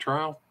 6-week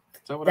trial?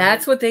 Is that what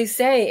That's what they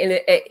say,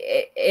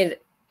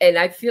 and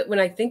I feel when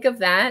I think of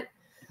that,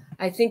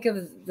 I think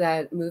of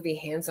that movie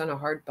Hands on a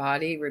Hard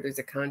Body, where there's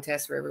a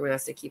contest where everyone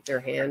has to keep their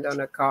hand on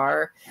a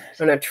car,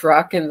 on a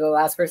truck, and the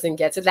last person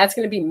gets it. That's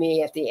going to be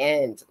me at the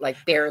end, like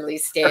barely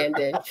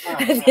standing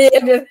at the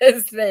end of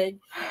this thing.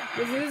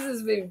 Because this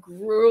has been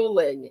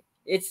grueling.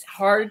 It's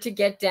hard to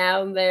get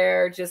down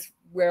there, just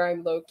where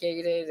I'm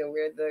located and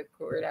where the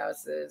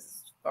courthouse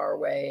is, far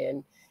away,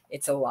 and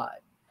it's a lot.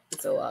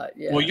 It's a lot.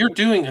 Yeah. Well, you're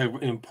doing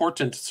an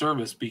important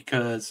service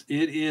because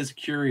it is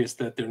curious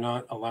that they're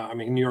not allowed. I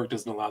mean, New York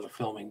doesn't allow the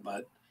filming,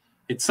 but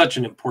it's such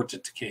an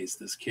important case.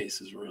 This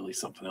case is really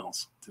something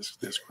else.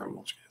 This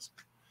criminal case.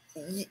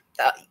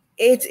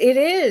 It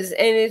is,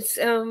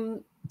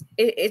 and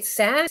it's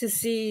sad to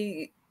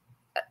see.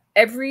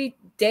 Every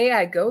day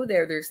I go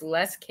there, there's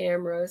less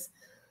cameras,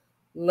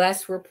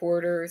 less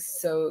reporters,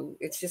 so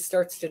it just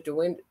starts to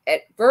dwindle.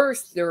 At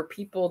first, there were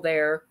people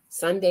there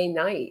Sunday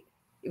night.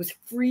 It was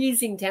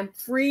freezing,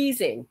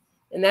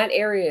 and that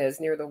area is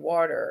near the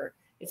water.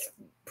 It's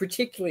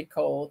particularly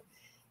cold,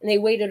 and they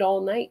waited all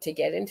night to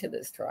get into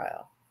this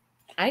trial.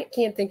 I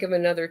can't think of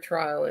another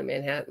trial in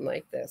Manhattan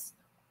like this.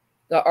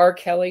 The R.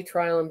 Kelly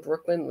trial in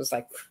Brooklyn was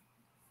like,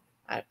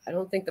 I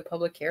don't think the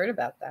public cared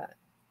about that.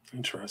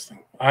 Interesting.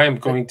 I am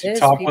going to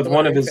talk with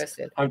one of his.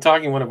 I'm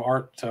talking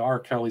to R.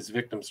 Kelly's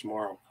victims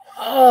tomorrow.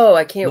 Oh,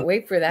 I can't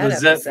wait for that.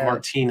 Lizette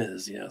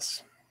Martinez.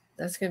 Yes,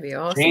 that's going to be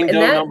awesome. Jane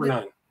Doe number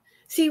 9.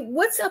 See,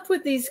 what's up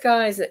with these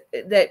guys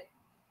that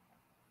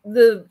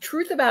the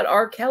truth about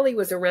R. Kelly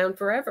was around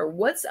forever?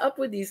 What's up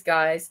with these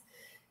guys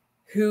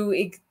who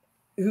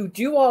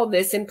do all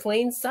this in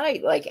plain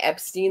sight, like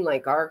Epstein,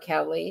 like R.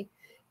 Kelly,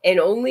 and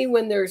only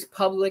when there's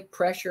public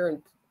pressure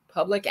and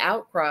public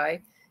outcry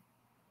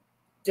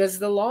does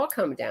the law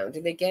come down? Do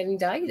they get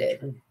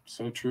indicted?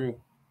 So true.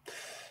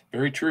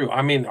 Very true.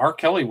 I mean, R.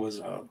 Kelly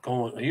was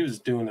he was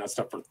doing that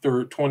stuff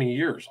for 20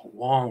 years, a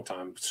long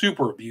time.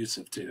 Super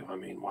abusive too. I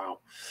mean, wow.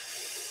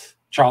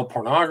 Child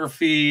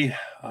pornography,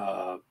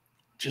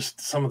 just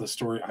some of the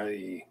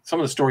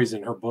stories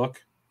in her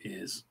book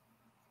is,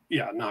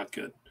 not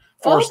good.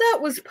 All that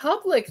was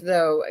public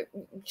though.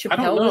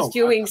 Chappelle was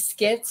doing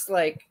skits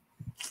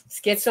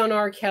on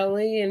R.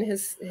 Kelly and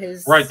his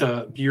right,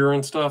 the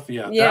urine stuff.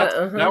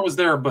 That was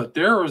there, but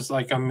there was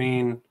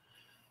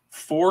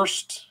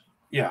forced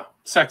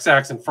sex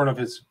acts in front of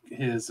his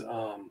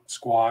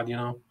squad,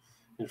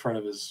 in front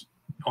of his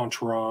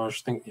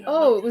entourage thing. It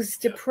was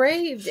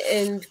depraved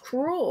and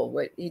cruel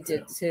what he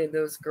did to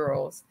those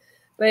girls.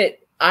 But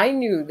I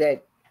knew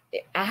that.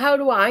 How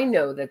do I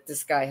know that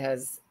this guy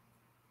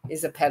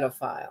is a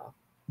pedophile?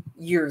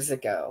 years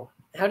ago.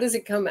 How does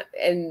it come?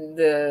 And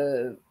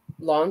the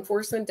law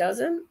enforcement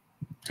doesn't?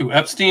 To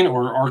Epstein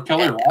or R.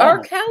 Kelly? Or R.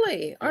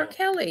 Kelly. R.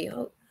 Kelly.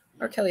 Oh,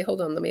 R. Kelly.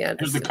 Hold on. Let me add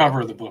Here's this. the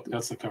cover of the book.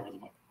 That's the cover of the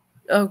book.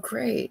 Oh,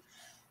 great.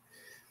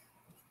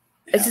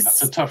 Yeah,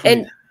 that's a tough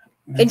read.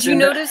 And you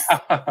notice?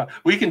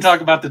 We can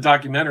talk about the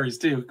documentaries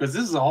too, because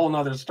this is a whole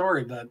nother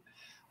story. But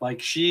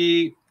like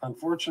she,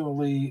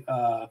 unfortunately,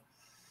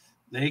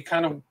 they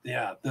kind of,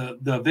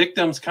 the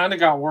victims kind of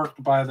got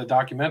worked by the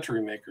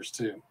documentary makers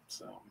too.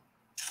 So.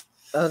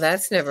 Oh,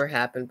 that's never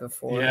happened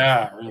before.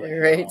 Yeah, really.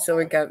 Right. So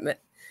we got.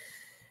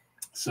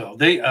 So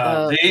they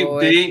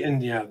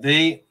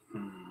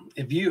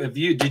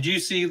did you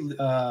see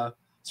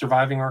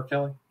Surviving R.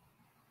 Kelly?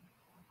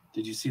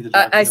 Did you see the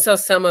documentary? I saw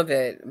some of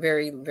it.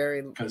 Very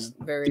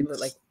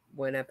like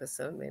one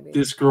episode maybe.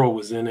 This girl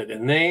was in it,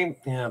 and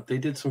they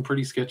did some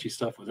pretty sketchy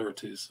stuff with her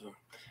too. So,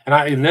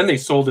 and then they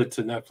sold it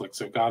to Netflix.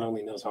 So God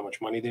only knows how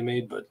much money they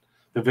made, but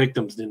the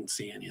victims didn't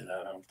see any of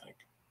that, I don't think.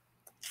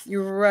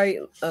 You're right,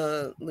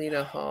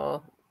 Lena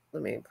Hall.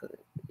 Let me put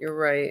it. You're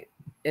right.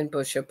 In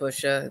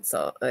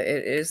Busha,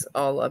 it is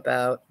all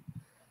about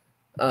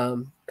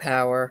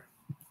power.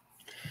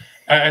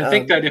 I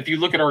think that if you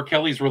look at R.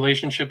 Kelly's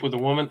relationship with a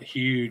woman,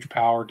 huge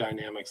power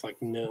dynamics,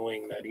 like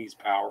knowing that he's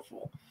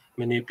powerful,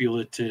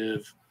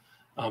 manipulative.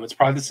 It's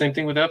probably the same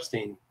thing with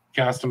Epstein.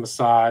 Cast him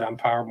aside. I'm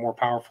more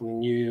powerful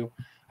than you.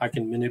 I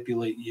can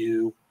manipulate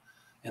you,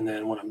 and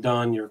then when I'm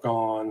done, you're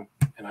gone,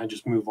 and I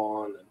just move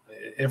on.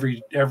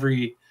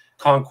 Every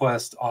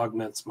conquest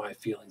augments my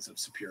feelings of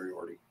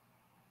superiority.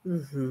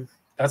 Mm-hmm.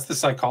 That's the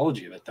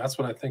psychology of it. That's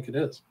what I think it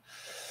is.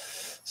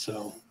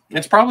 So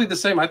it's probably the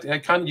same.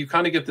 You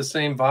kind of get the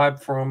same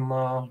vibe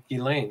from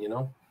Ghislaine. You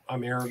know,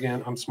 I'm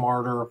arrogant. I'm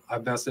smarter.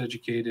 I'm best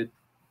educated.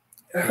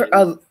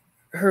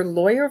 Her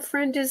lawyer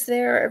friend is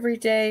there every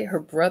day. Her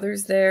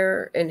brother's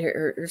there, and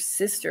her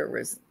sister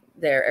was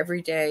there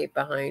every day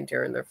behind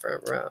her in the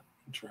front row.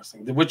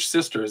 Interesting. Which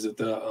sister is it?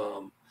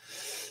 The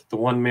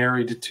one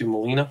married to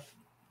Melina?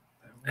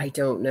 I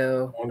don't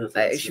know.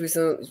 She was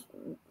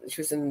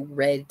in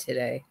red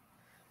today.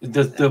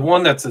 The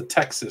one that's a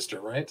tech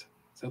sister, right?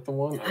 Is that the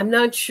one? I'm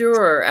not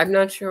sure.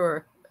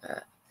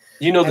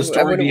 You know the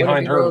story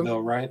behind her, though,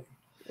 right?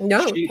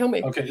 No, tell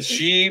me. Okay,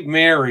 she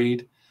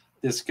married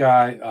this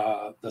guy,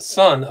 the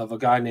son of a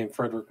guy named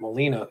Frederick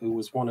Molina, who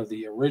was one of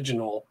the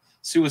original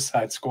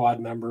Suicide Squad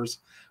members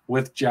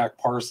with Jack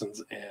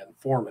Parsons and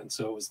Foreman.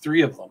 So it was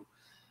three of them: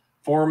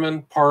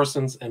 Foreman,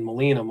 Parsons, and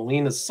Molina.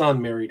 Molina's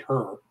son married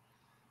her.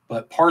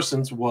 But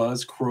Parsons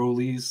was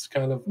Crowley's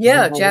kind of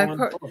Jack.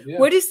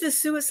 What is the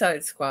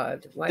Suicide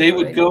Squad? They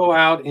would go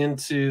out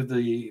into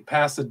the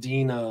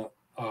Pasadena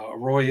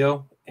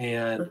Arroyo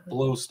and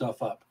blow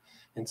stuff up,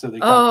 and so they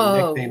got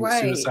the nickname the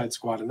Suicide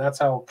Squad, and that's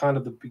how kind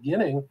of the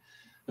beginning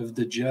of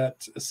the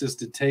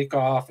jet-assisted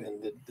takeoff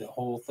and the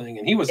whole thing.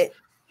 And he was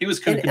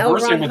kind of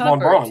conversing with Von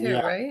Braun,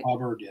 right?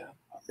 Hubbard,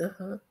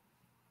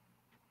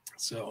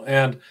 So,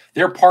 and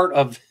they're part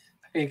of.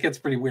 It gets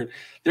pretty weird.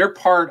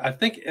 I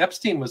think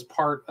Epstein was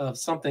part of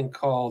something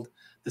called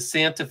the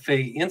Santa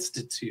Fe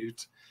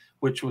Institute,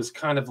 which was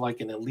kind of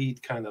like an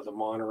elite kind of the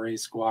Monterey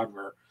squad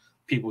where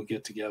people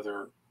get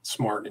together,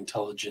 smart,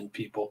 intelligent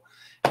people.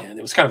 And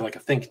it was kind of like a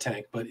think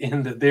tank, but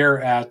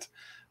there at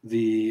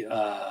the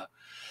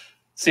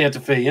Santa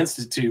Fe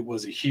Institute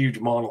was a huge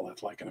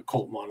monolith, like an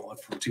occult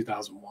monolith from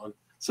 2001.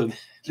 So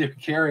they're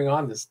carrying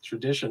on this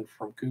tradition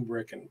from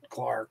Kubrick and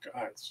Clark.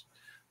 It's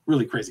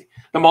really crazy.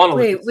 The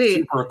monolith is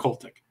super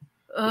occultic.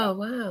 Oh,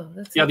 wow.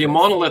 That's the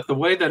monolith, the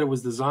way that it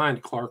was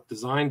designed, Clark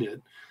designed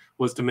it,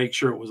 was to make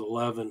sure it was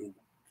 11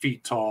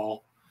 feet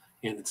tall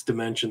in its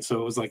dimension.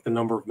 So it was like the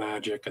number of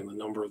magic and the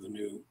number of the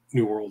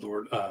new world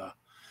order,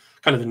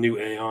 kind of the new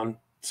aeon.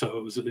 So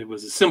it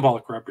was a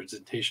symbolic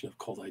representation of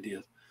cult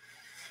ideas.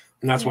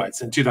 And that's why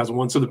it's in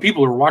 2001. So the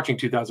people who are watching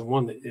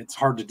 2001, it's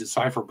hard to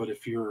decipher, but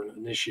if you're an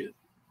initiate,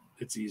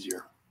 it's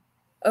easier.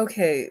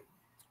 Okay.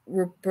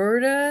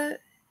 Roberta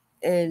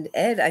and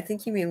Ed, I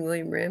think you mean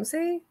William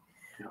Ramsey.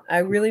 Yeah. I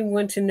really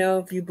want to know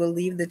if you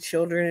believe the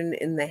children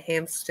in the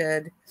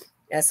Hampstead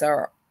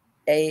SRA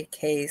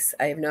case.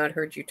 I have not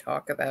heard you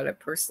talk about it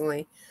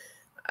personally.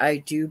 I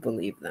do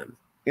believe them.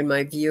 And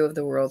my view of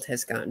the world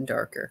has gotten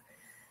darker.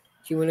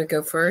 Do you want to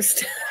go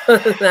first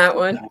on that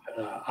one?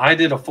 I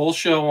did a full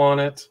show on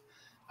it.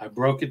 I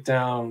broke it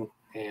down,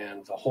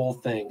 and the whole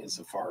thing is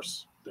a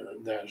farce.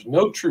 There's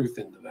no truth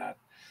into that.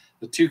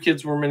 The two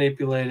kids were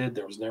manipulated.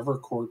 There was never a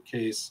court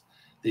case.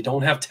 They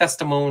don't have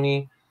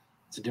testimony.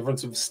 It's a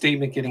difference of a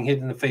statement getting hit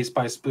in the face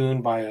by a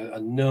spoon by a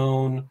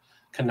known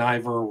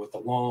conniver with a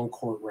long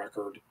court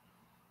record.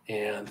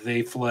 And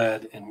they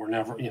fled and were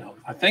never,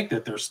 I think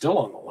that they're still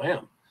on the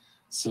lam.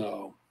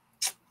 So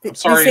I'm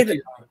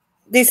sorry.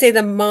 They say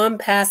the mom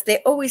passed. They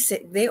always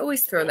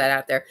throw that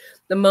out there.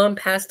 The mom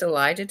passed a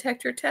lie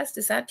detector test.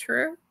 Is that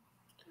true?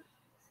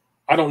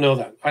 I don't know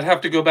that. I'd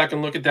have to go back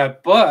and look at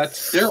that.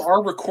 But there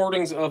are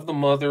recordings of the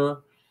mother.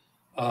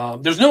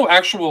 There's no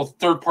actual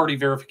third-party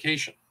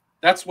verification.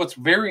 That's what's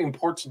very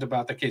important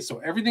about the case. So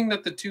everything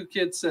that the two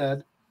kids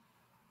said,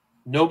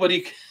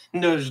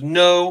 there's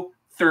no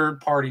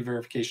third-party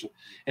verification.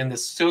 And the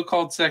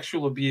so-called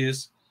sexual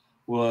abuse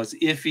was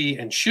iffy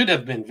and should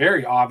have been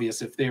very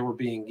obvious if they were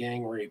being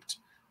gang raped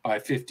by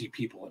 50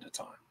 people at a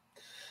time.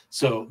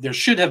 So there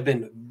should have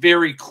been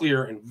very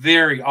clear and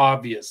very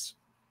obvious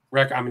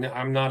record. I mean,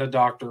 I'm not a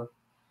doctor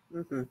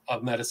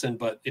of medicine,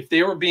 but if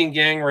they were being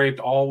gang raped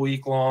all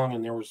week long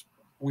and there was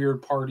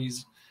weird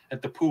parties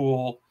at the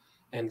pool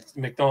and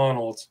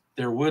McDonald's,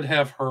 there would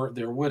have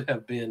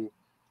been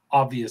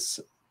obvious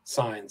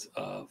signs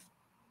of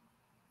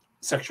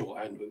sexual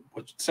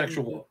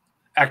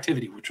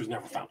activity, which was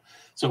never found.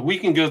 So we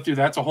can go through.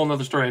 That's a whole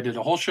nother story. I did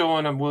a whole show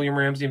on William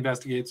Ramsey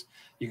Investigates.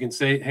 You can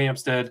say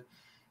Hampstead,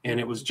 and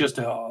it was just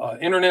a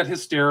internet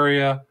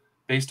hysteria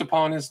based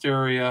upon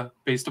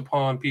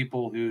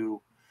people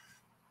who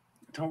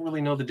don't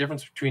really know the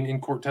difference between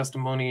in-court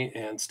testimony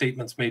and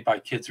statements made by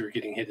kids who are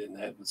getting hit in the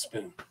head with a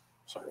spoon.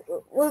 Sorry.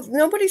 Well,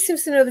 nobody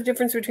seems to know the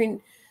difference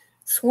between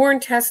sworn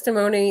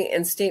testimony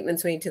and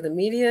statements made to the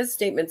media,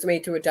 statements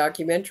made to a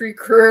documentary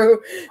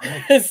crew,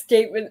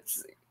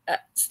 statements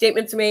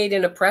made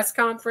in a press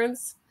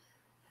conference.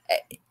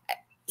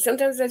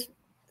 Sometimes that's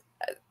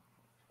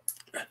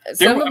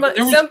some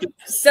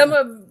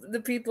of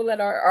the people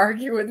that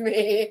argue with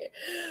me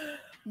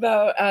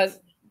about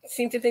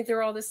seem to think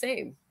they're all the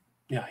same.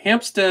 Yeah,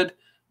 Hampstead,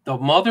 the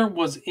mother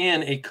was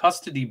in a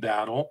custody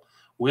battle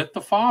with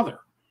the father.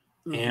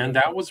 And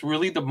that was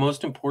really the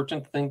most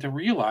important thing to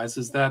realize,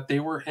 is that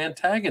they were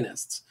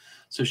antagonists.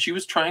 So she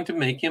was trying to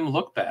make him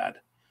look bad.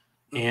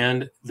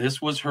 And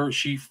this was her.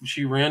 She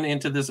ran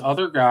into this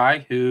other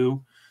guy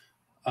who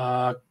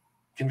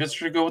convinced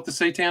her to go with the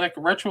satanic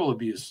ritual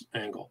abuse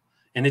angle.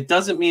 And it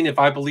doesn't mean if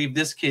I believe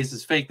this case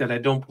is fake that I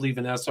don't believe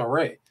in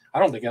SRA. I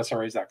don't think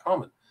SRA is that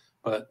common.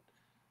 But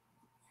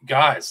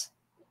guys,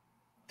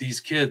 these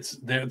kids,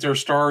 their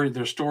stories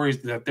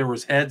that there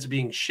was heads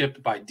being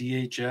shipped by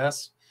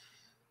DHS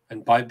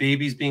and by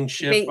babies being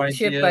shipped by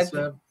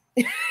DSF.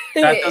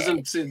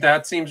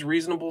 That seems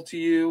reasonable to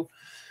you.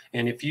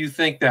 And if you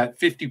think that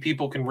 50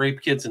 people can rape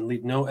kids and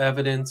leave no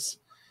evidence,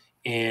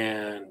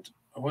 and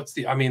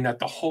that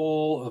the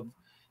whole of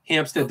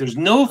Hampstead, there's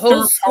no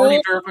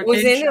third-party verification.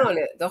 Was in on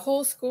it. The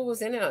whole school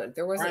was in on it.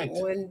 There wasn't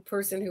one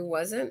person who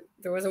wasn't.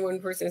 There wasn't one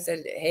person who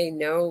said, "Hey,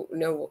 no,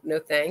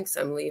 thanks,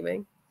 I'm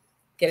leaving."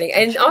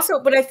 And also,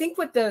 but I think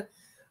what the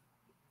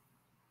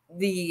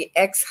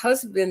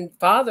ex-husband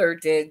father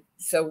did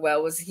so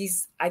well was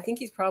I think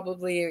he's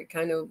probably a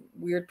kind of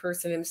weird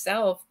person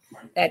himself.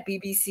 Right. That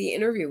BBC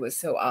interview was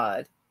so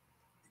odd.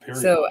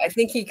 Period. So I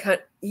think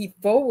he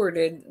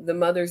forwarded the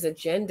mother's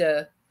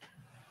agenda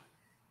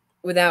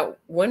without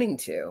wanting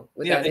to.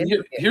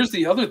 Here's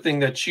the other thing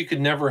that she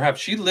could never have.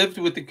 She lived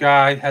with the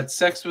guy, had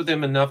sex with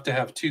him enough to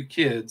have 2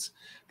 kids,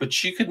 but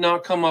she could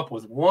not come up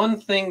with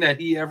one thing that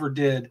he ever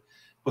did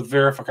with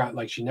verification.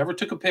 Like, she never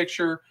took a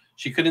picture.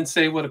 She couldn't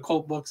say what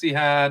occult books he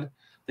had.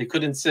 They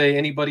couldn't say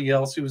anybody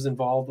else who was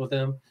involved with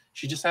him.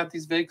 She just had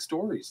these vague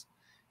stories.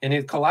 And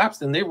it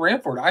collapsed, and they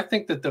ran for it. I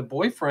think that the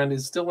boyfriend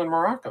is still in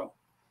Morocco.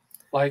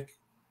 I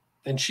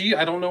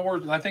don't know where.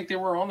 I think they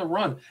were on the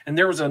run. And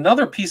there was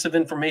another piece of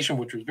information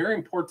which was very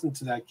important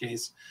to that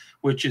case,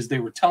 which is they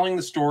were telling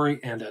the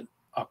story, and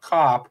a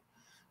cop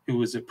who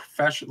was a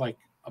professional, like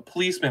a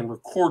policeman,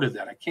 recorded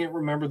that. I can't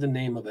remember the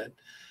name of it,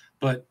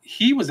 but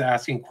he was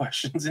asking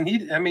questions, and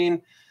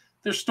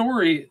their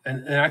story,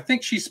 and I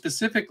think she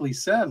specifically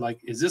said, like,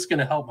 is this going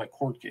to help my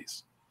court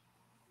case?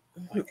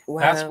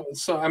 Wow.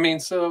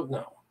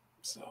 No.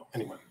 So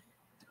anyway.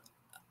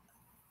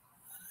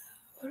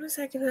 What was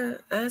I going to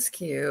ask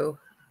you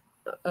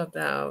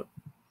about?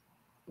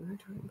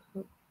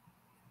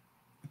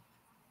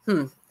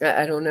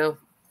 I don't know.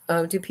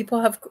 Do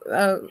people have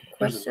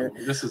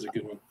questions? This is a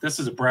good one. This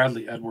is a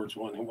Bradley Edwards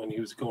one when he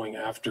was going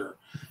after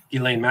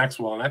Ghislaine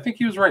Maxwell. And I think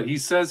he was right. He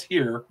says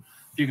here,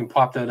 if you can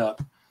pop that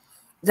up,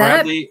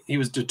 Bradley, he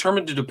was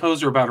determined to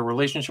depose her about a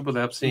relationship with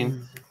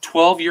Epstein.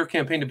 12-year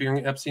campaign to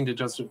bring Epstein to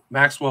justice.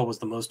 Maxwell was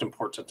the most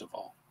important of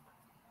all.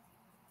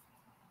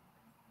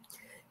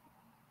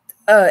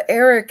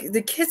 Eric,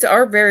 the kids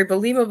are very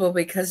believable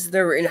because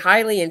they're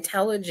highly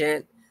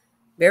intelligent,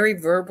 very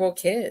verbal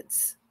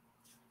kids.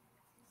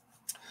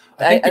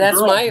 That's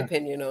my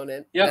opinion on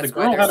it. Yeah, the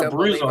girl had a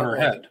bruise on her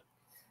head.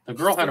 The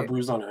girl had a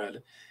bruise on her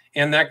head.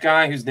 And that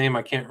guy, whose name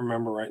I can't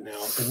remember right now,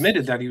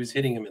 admitted that he was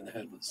hitting him in the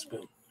head with a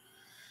spoon.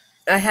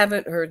 I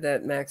haven't heard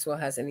that Maxwell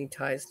has any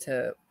ties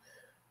to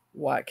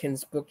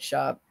Watkins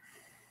Bookshop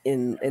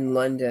in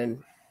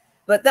London.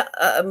 But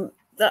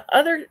the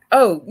other,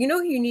 who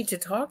you need to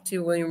talk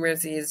to, William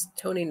Ramsey, is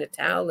Tony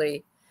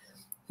Natale,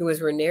 who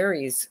was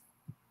Ranieri's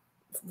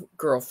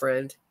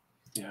girlfriend.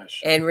 Yeah,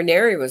 and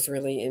Ranieri was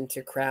really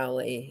into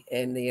Crowley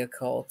and the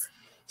occult.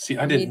 See,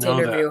 I didn't know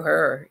that. Interview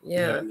her.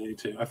 Yeah, I need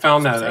to. I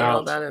found that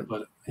out,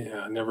 but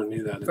I never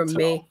knew that from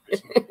me.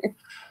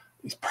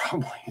 He's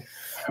probably.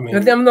 I'm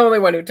the only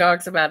one who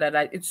talks about it.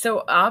 It's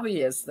so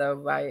obvious, though,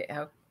 by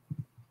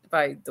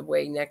the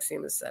way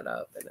NXIVM is set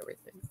up and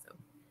everything.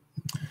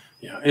 So.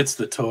 Yeah, it's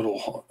the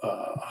total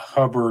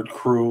Hubbard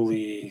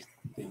Crowley,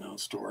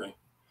 story.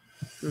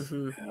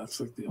 Yeah, it's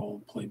like the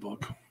old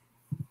playbook.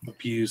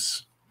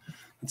 abuse.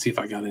 Let's see if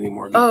I got any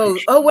more.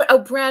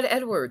 Brad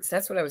Edwards.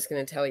 That's what I was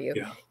going to tell you.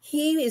 Yeah.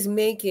 He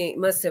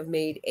must have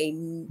made a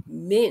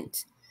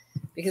mint,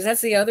 because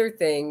that's the other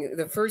thing.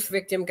 The first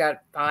victim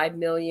got $5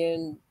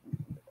 million.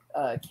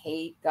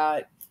 Kate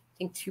got, I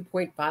think,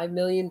 $2.5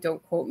 million.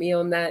 Don't quote me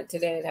on that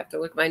today. I'd have to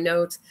look at my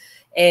notes.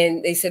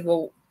 And they said,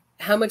 well,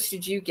 how much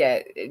did you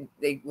get?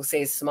 They will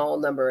say a small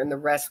number, and the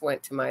rest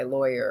went to my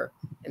lawyer.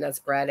 And that's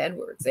Brad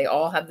Edwards. They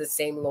all have the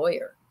same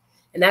lawyer.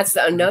 And that's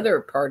another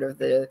part of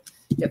the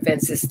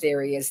defense's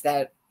theory, is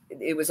that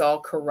it was all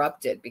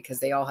corrupted because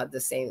they all had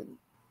the same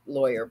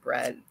lawyer,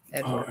 Brad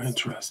Edwards. Oh,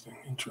 interesting.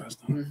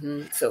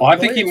 Mm-hmm. So well, I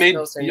think he made,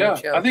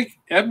 I think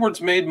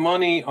Edwards made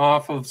money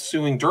off of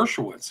suing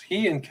Dershowitz.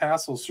 He and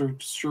Castle sued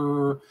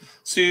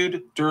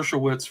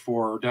Dershowitz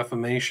for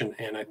defamation,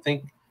 and I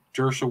think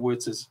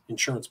Dershowitz's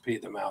insurance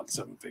paid them out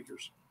 7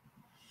 figures.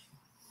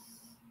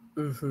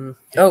 Mm-hmm.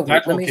 Oh,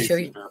 let me show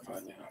you.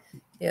 Verified,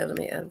 yeah, let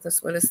me add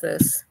this. What is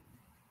this?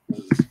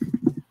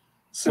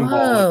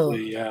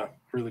 Symbolically,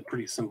 really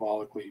pretty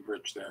symbolically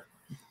rich there.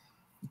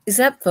 Is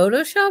that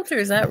photoshopped or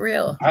is that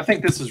real? I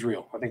think this is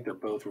real. I think they're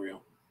both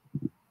real.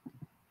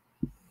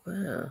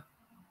 Wow.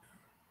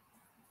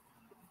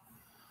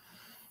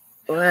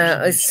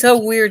 Wow, it's so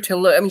weird to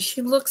look. I mean,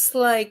 she looks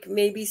like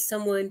maybe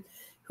someone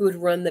who would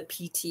run the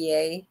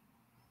PTA,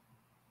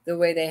 the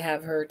way they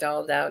have her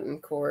dolled out in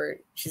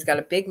court. She's got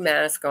a big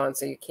mask on,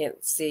 so you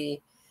can't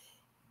see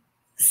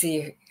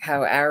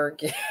how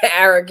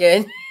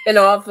arrogant and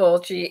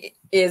awful she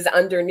is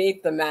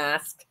underneath the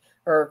mask,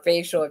 her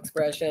facial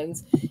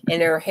expressions,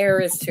 and her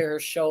hair is to her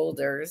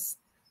shoulders.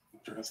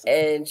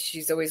 And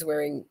she's always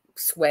wearing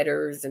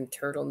sweaters and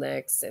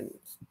turtlenecks and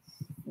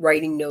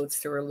writing notes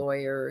to her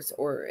lawyers,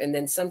 and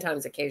then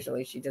sometimes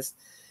occasionally she just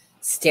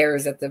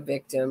stares at the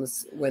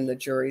victims when the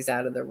jury's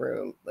out of the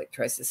room, like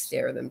tries to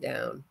stare them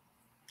down.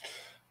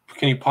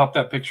 Can you pop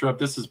that picture up?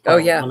 This is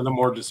probably one of the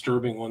more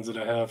disturbing ones that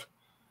I have.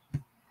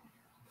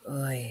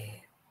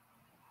 Oy.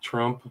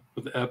 Trump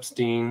with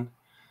Epstein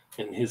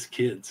and his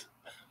kids.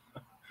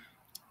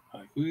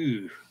 Like,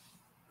 ooh.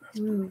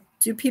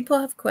 Do people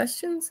have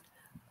questions?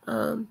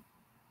 Wow.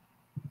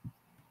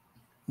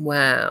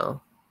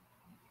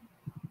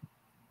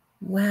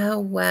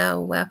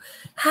 Wow.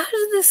 How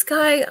does this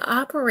guy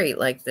operate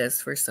like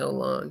this for so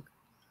long?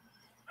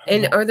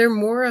 And are there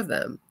more of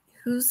them?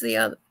 Who's the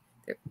other?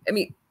 I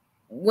mean,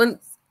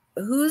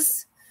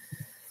 who's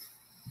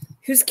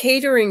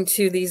catering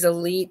to these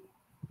elite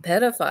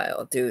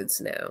pedophile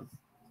dudes now?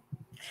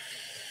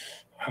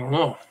 I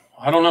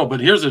don't know,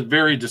 but here's a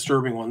very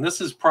disturbing one.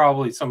 This is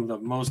probably some of the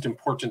most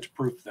important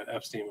proof that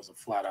Epstein was a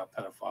flat-out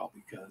pedophile,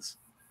 because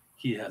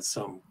he has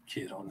some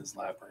kid on his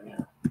lap right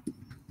here.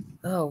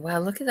 Oh, wow,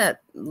 look at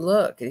that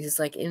look. He's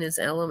like in his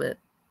element.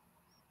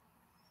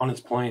 On his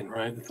plane,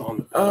 right? It's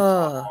on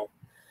the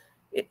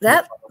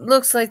that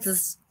looks like the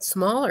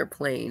smaller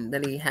plane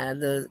that he had,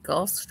 the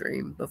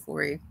Gulfstream,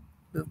 before he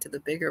moved to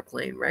the bigger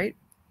plane, right?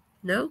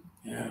 No?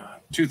 Yeah,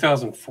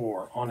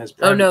 2004 on his.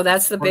 Oh no,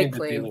 that's the big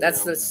plane.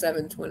 That's the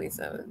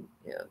 727.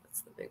 Yeah,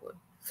 that's the big one.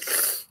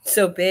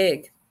 So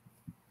big.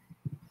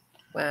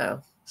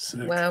 Wow.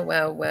 Sick.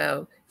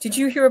 Wow. Did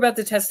you hear about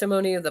the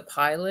testimony of the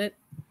pilot?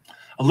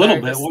 A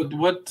little bit.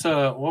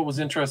 What was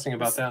interesting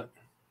about that?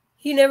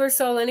 He never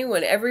saw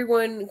anyone.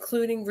 Everyone,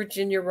 including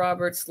Virginia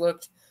Roberts,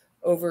 looked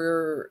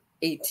over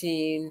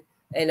 18,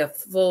 and a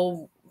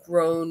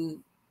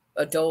full-grown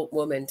adult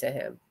woman to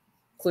him,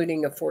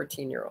 including a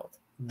 14-year-old.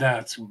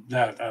 I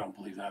don't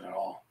believe that at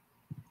all.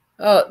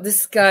 Oh,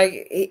 this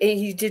guy,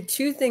 he did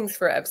 2 things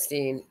for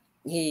Epstein.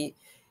 He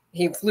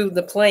flew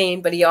the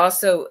plane, but he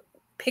also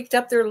picked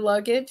up their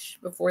luggage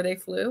before they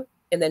flew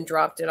and then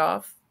dropped it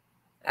off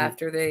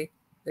after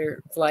their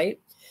flight.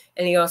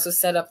 And he also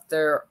set up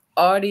their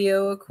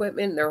audio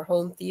equipment, their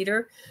home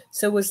theater.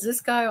 So was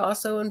this guy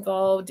also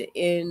involved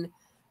in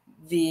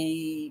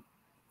the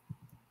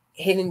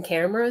hidden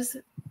cameras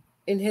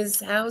in his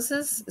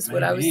houses? Is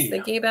what I was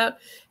thinking about.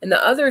 And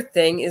the other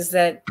thing is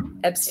that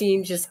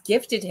Epstein just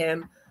gifted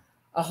him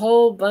a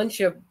whole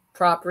bunch of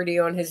property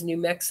on his New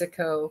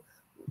Mexico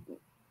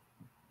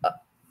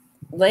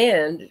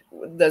land,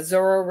 the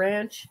Zorro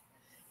Ranch,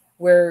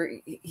 where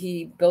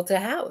he built a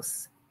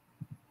house.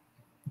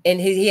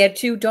 And he had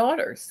 2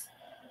 daughters.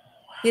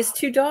 He has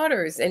 2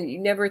 daughters, and you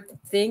never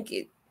think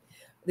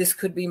this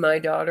could be my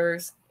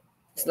daughters.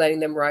 Just letting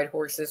them ride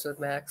horses with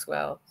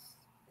Maxwell,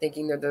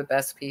 thinking they're the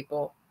best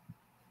people.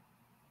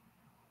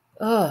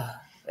 Oh,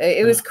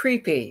 it was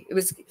creepy. He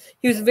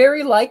was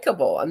very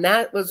likable, and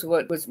that was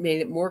what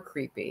made it more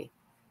creepy.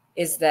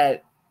 Is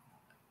that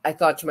I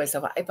thought to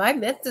myself, if I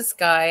met this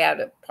guy at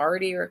a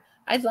party,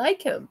 I'd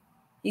like him.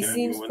 He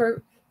seems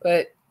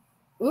but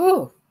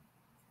ooh.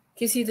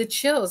 Gives you the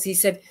chills. He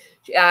said,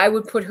 I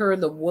would put her in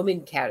the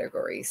woman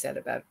category, he said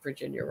about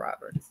Virginia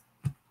Roberts.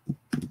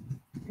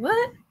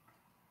 What?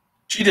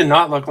 She did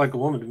not look like a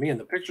woman to me. In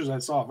the pictures I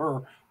saw of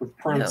her with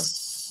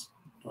Prince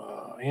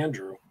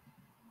Andrew,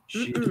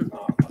 she did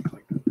not look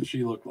like that.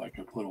 She looked like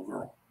a little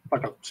girl,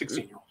 like a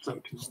 16-year-old,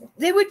 17-year-old.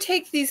 They would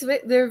take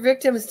their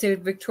victims to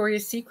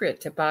Victoria's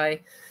Secret to buy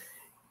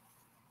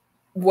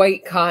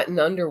white cotton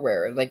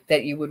underwear, like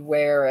that you would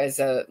wear as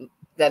a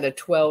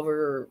 12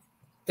 or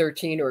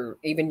 13 or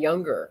even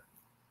younger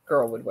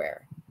girl would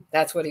wear.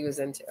 That's what he was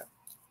into.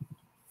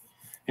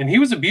 And he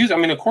was abused. I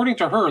mean, according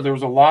to her, there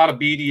was a lot of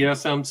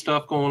BDSM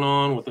stuff going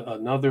on with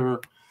another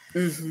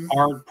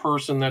art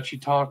person that she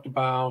talked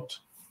about.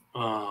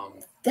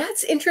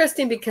 That's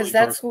interesting because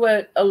that's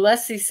what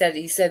Alessi said.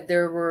 He said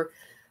there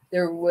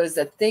was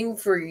a thing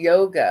for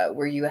yoga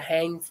where you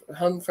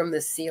hung from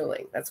the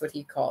ceiling. That's what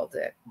he called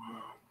it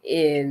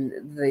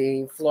in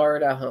the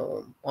Florida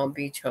home, Palm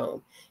Beach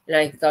home. And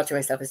I thought to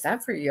myself, is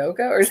that for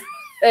yoga? Or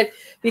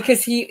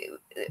because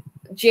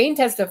Jane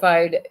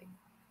testified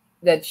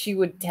that she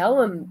would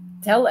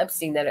tell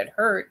Epstein that it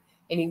hurt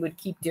and he would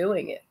keep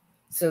doing it.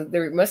 So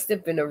there must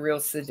have been a real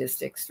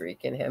sadistic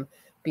streak in him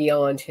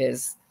beyond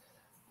his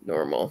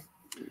normal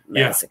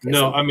masochism. Yeah,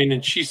 no, I mean,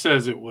 and she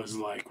says it was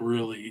like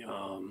really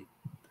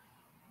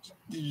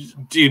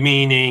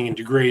demeaning and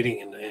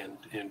degrading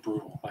and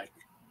brutal, like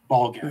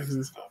ball gags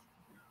and stuff.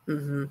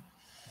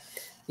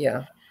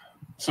 Yeah.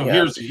 So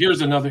here's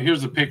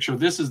a picture.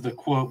 This is the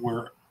quote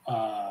where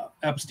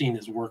Epstein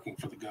is working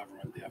for the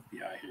government, the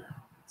FBI here.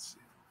 Let's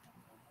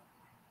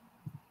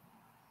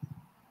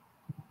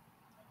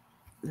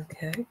see.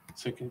 Okay.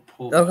 So you can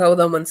pull. Oh, hold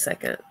on one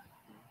second.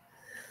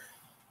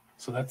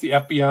 So that's the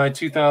FBI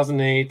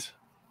 2008.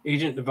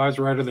 Agent advised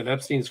the writer that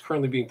Epstein is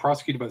currently being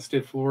prosecuted by the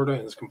state of Florida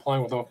and is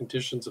complying with all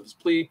conditions of his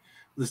plea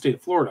with the state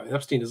of Florida.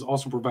 Epstein has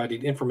also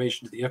provided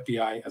information to the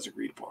FBI as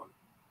agreed upon.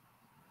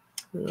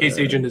 Case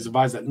agent is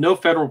advised that no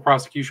federal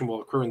prosecution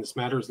will occur in this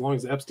matter as long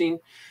as Epstein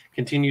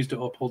continues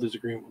to uphold his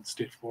agreement with the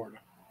state of Florida.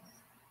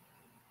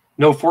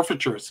 No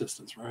forfeiture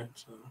assistance, right?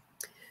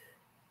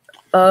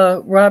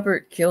 So.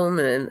 Robert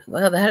Gilman.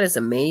 Wow, that is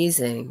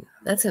amazing.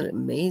 That's an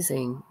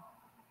amazing.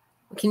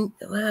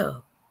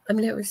 Wow, I've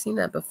never seen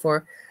that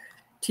before.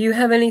 Do you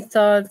have any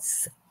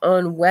thoughts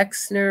on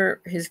Wexner,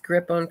 his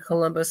grip on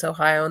Columbus,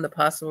 Ohio, and the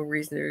possible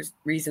reasons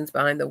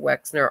behind the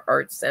Wexner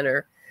Art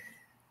Center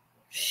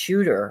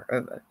shooter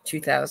of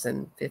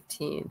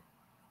 2015?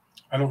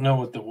 I don't know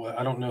who the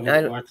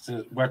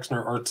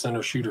Wexner Art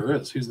Center shooter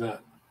is. Who's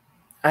that?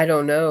 I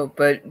don't know,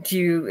 but do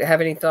you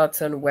have any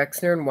thoughts on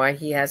Wexner and why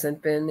he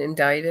hasn't been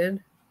indicted?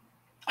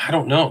 I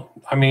don't know.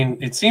 I mean,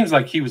 it seems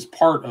like he was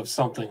part of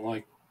something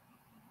like,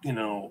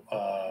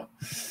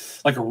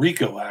 like a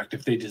RICO act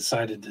if they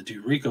decided to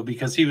do RICO,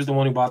 because he was the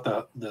one who bought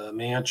the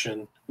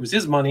mansion. It was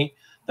his money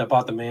that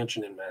bought the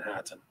mansion in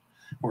Manhattan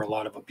where a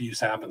lot of abuse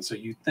happened. So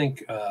you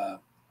think,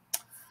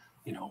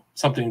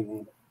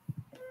 something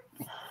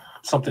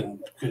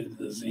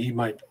he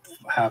might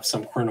have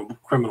some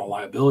criminal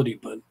liability,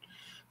 but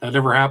that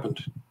never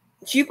happened.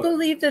 Do you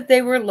believe that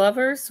they were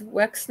lovers,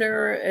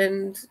 Wexner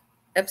and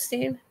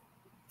Epstein?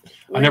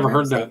 I never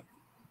heard that.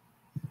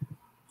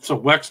 So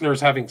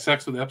Wexner's having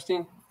sex with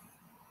Epstein?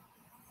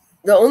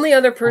 The only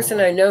other person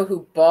I know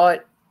who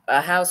bought a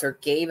house or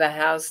gave a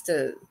house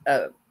to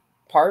an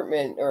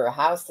apartment or a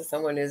house to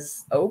someone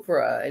is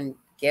Oprah and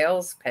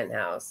Gail's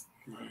penthouse.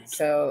 Right.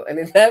 So, I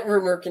mean, that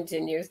rumor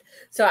continues.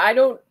 So I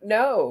don't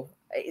know.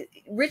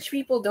 Rich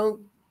people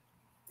don't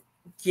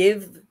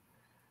give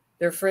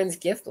their friends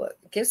gifts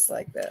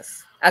like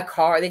this. A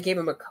car. They gave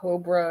him a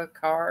Cobra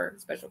car,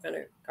 special kind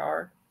of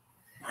car.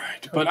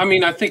 Right. But I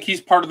mean, I think he's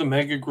part of the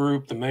mega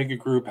group. The mega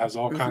group has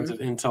all kinds of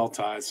intel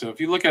ties. So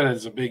if you look at it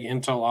as a big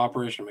intel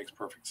operation, it makes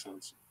perfect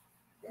sense.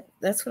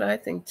 That's what I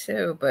think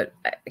too, but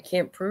I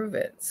can't prove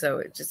it. So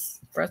it's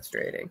just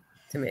frustrating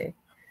to me.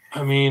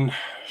 I mean,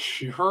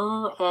 her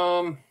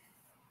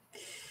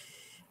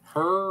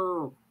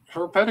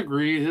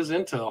pedigree is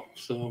intel.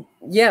 So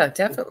yeah,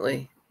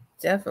 definitely.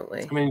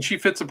 I mean, she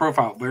fits the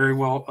profile very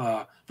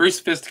well. Very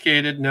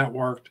sophisticated,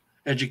 networked,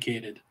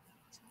 educated,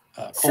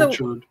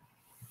 cultured.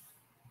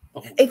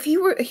 If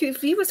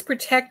he was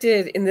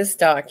protected in this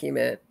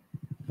document,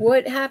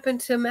 what happened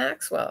to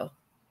Maxwell?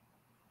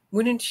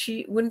 Wouldn't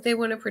they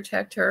want to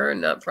protect her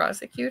and not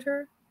prosecute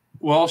her?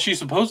 Well, she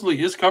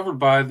supposedly is covered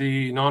by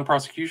the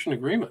non-prosecution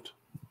agreement,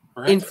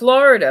 right? In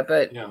Florida,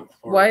 but Florida.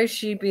 Why is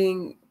she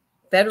being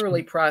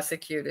federally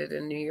prosecuted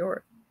in New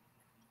York?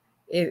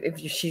 If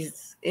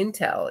she's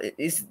intel,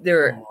 is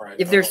there?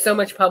 If there's so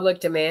much public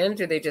demand,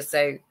 do they just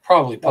say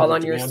probably fall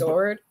on your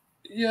sword?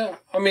 Yeah,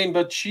 I mean,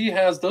 but she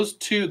has those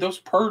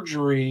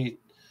perjury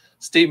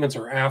statements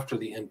are after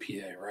the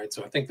NPA, right?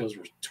 So I think those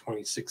were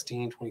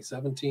 2016,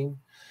 2017.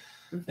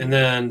 And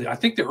then I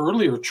think the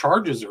earlier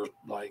charges are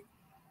like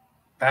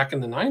back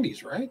in the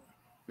 90s, right?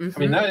 I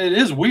mean, it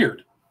is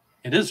weird.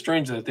 It is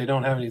strange that they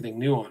don't have anything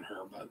new on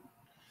her, but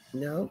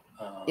no,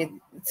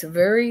 it's a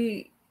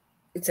very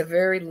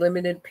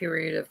limited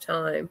period of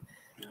time,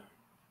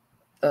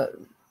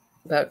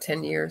 about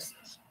 10 years.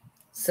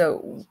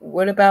 So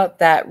what about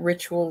that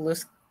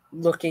ritualistic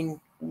looking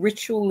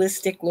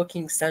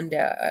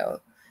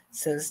sundial?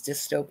 Says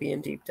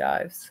Dystopian Deep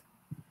Dives.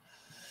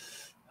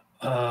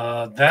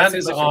 That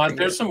is odd.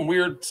 There's some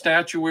weird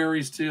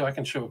statuaries too. I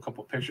can show a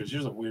couple pictures.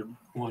 Here's a weird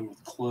one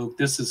with cloak.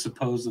 This is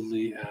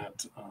supposedly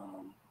at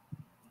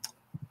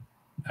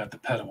the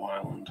Pedo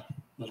Island,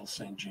 Little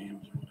St.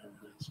 James or whatever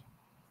it is.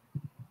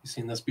 You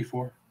seen this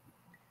before?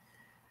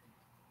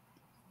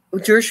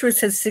 Dershowitz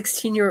says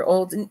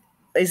 16-year-old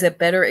is a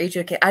better age.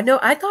 I know.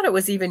 I thought it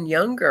was even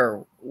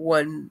younger.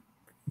 One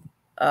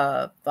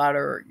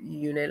fodder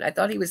unit. I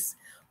thought he was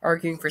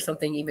arguing for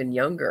something even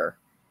younger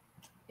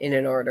in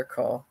an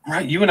article.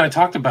 Right. You and I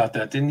talked about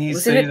that, didn't he?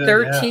 Wasn't it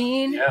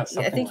 13? Yeah,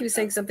 I think he was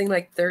saying something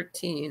like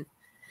 13.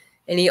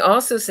 And he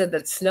also said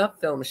that snuff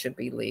film should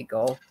be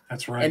legal.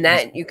 That's right. And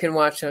that you can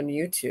watch on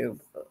YouTube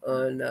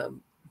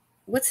on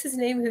what's his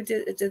name who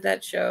did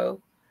that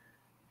show?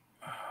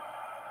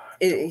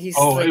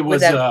 It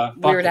was that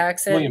Buckley, weird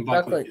accent. William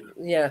Buckley.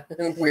 Yeah,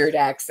 weird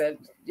accent.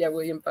 Yeah,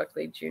 William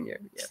Buckley Jr.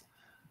 Yeah.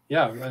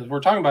 Yeah,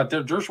 we're talking about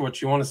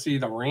Dershowitz. You want to see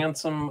the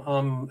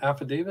ransom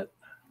affidavit?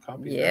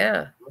 Copy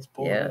that. Let's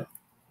pull it up.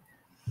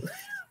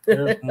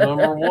 There's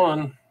number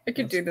one. I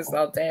could do this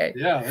all day.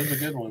 Yeah, that's a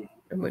good one.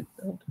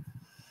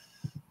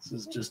 This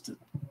is just a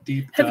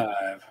deep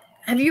dive.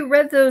 Have you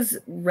read those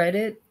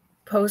Reddit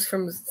posts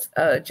from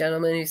a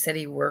gentleman who said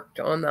he worked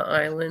on the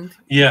island?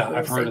 Yeah,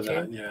 I've heard of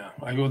that. Yeah,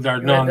 they're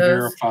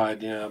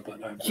non-verified. Yeah,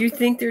 but do you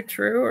think they're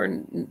true, or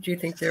do you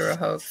think they're a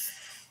hoax?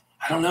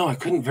 I don't know. I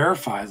couldn't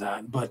verify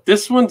that, but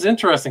this one's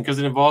interesting because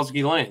it involves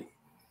Ghislaine.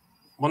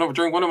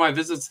 During one of my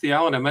visits to the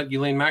island, I met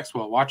Ghislaine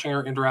Maxwell. Watching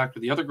her interact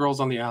with the other girls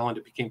on the island,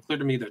 it became clear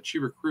to me that she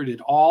recruited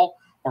all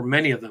or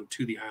many of them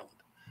to the island.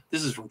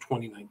 This is from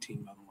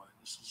 2019, by the way.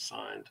 This is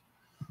signed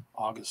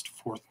August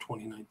 4th,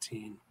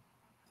 2019.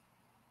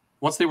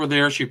 Once they were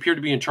there, she appeared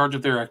to be in charge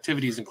of their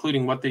activities,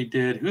 including what they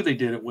did, who they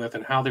did it with,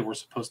 and how they were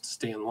supposed to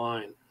stay in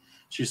line.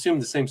 She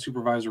assumed the same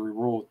supervisory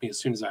role with me as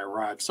soon as I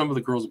arrived. Some of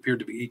the girls appeared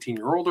to be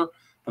 18 or older,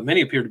 but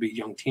many appeared to be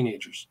young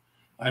teenagers.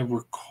 I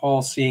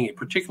recall seeing a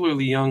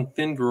particularly young,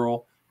 thin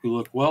girl who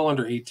looked well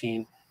under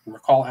 18 and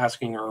recall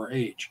asking her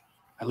age.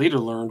 I later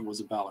learned was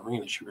a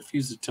ballerina. She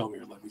refused to tell me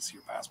or let me see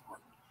her passport.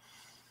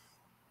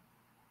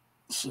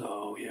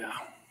 So, yeah.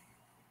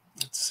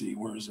 Let's see.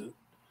 Where is it?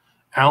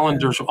 Alan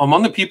Dershowitz.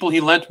 Among the people he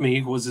lent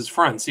me was his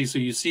friend. See, so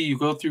you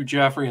go through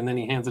Jeffrey and then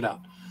he hands it out.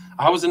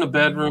 I was in a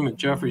bedroom at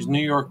Jeffrey's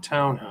New York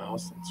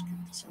townhouse. Let's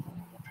get this up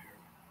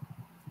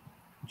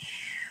here.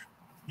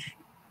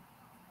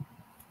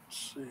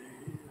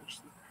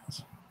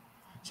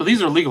 So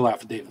these are legal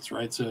affidavits,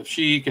 right? So if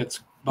she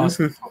gets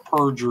busted for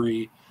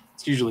perjury,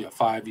 it's usually a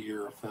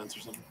 5-year offense or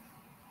something.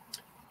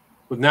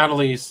 With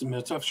Natalie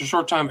Smith, after a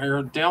short time,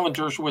 Alan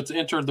Dershowitz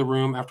entered the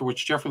room, after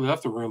which Jeffrey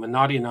left the room, and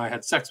Nadia and I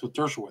had sex with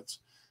Dershowitz.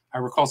 I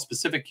recall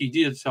specific key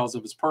details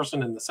of his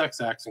person and the sex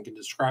acts and can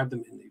describe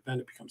them in the event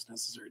it becomes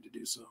necessary to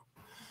do so.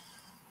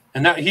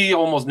 And that he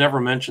almost never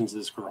mentions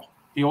this girl.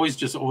 He always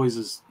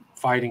is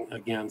fighting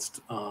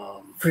against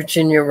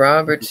Virginia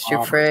Roberts.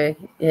 Giuffre.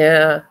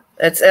 Yeah,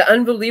 that's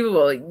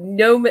unbelievable.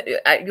 No,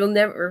 you'll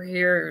never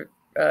hear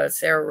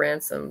Sarah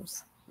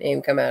Ransom's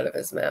name come out of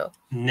his mouth.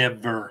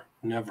 Never.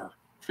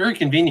 It's very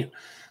convenient.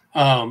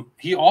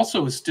 He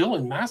also is still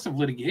in massive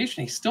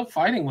litigation. He's still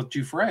fighting with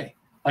Giuffre.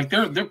 Like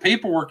their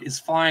paperwork is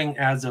flying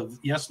as of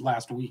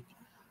last week.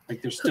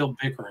 Like they're still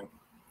bickering.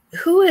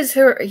 Who is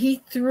her?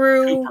 He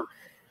threw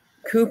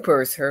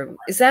Cooper's her.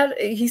 Is that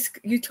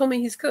you told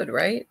me he's good,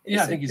 right?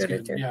 Yeah, I think he's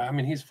good. Yeah, I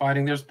mean he's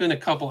fighting. There's been a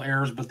couple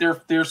errors, but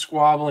they're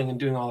squabbling and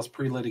doing all this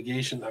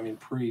pre-litigation. I mean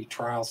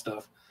pre-trial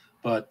stuff.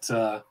 But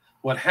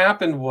what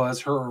happened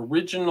was her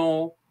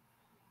original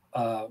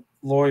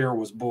lawyer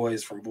was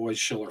Boyes from Boyes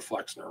Schiller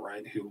Flexner,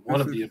 right? Who one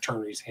of the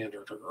attorneys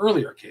handled her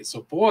earlier case.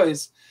 So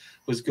Boyes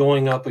was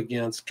going up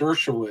against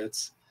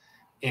Dershowitz,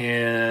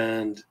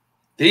 and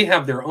they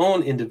have their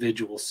own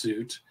individual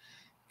suit.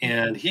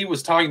 And he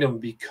was talking to him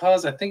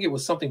because I think it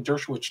was something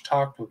Dershowitz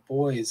talked with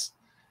Boyes,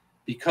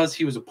 because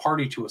he was a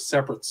party to a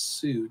separate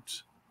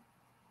suit.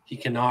 He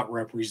cannot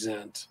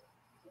represent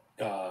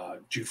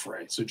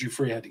Giuffre. So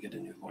Giuffre had to get a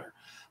new lawyer.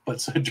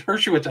 But so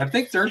Dershowitz, I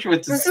think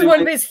Dershowitz this is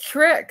one of his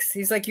tricks.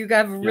 He's like, you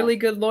got a really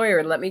good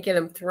lawyer. Let me get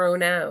him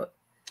thrown out.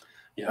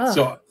 Yeah.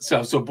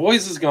 So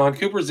Boyes is gone.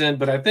 Cooper's in,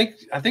 but I think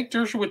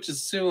Dershowitz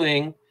is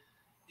suing.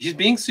 He's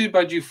being sued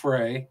by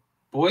Giuffre.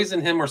 Boyes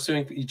and him are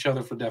suing each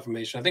other for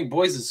defamation. I think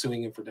Boyes is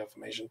suing him for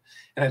defamation,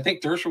 and I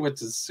think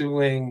Dershowitz is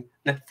suing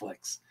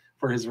Netflix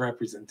for his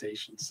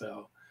representation.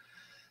 So,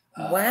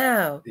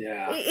 wow,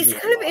 yeah, it's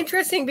kind of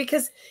interesting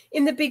because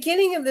in the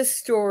beginning of this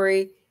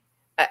story,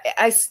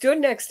 I stood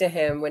next to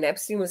him when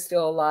Epstein was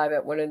still alive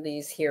at one of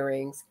these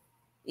hearings.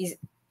 He's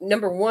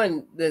number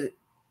one, the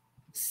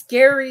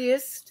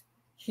scariest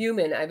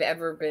human I've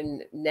ever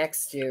been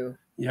next to.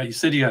 Yeah, you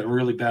said you got a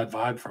really bad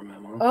vibe from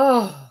him. Huh?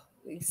 Oh,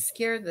 he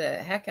scared the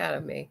heck out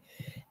of me.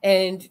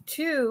 And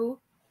two,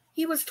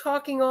 he was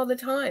talking all the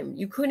time.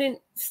 You couldn't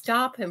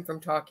stop him from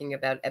talking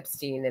about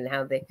Epstein and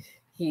how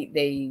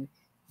he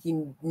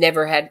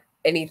never had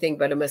anything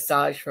but a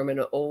massage from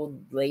an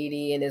old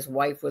lady, and his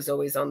wife was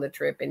always on the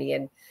trip, and he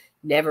had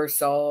never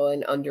saw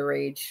an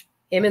underage.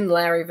 Him and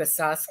Larry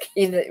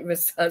Vysotsky,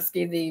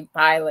 the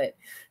pilot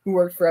who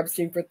worked for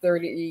Epstein for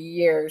 30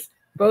 years,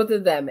 both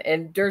of them,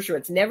 and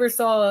Dershowitz never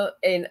saw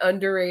an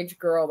underage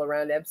girl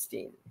around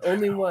Epstein.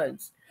 Only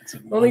once.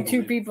 Only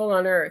 2 people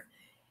on Earth.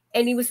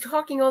 And he was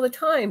talking all the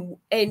time.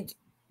 And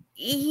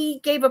he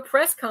gave a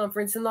press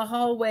conference in the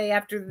hallway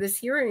after this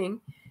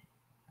hearing,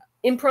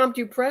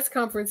 impromptu press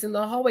conference in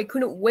the hallway,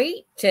 couldn't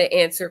wait to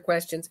answer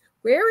questions.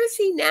 Where is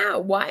he now?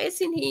 Why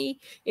isn't he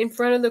in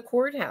front of the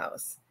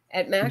courthouse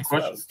at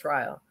Maxwell's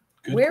trial?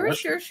 Where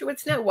is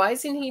Dershowitz now? Why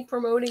isn't he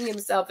promoting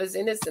himself as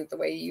innocent the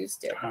way he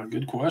used to?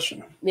 Good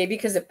question. Maybe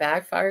because it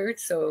backfired.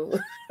 So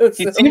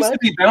he seems to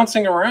be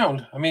bouncing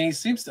around. I mean, he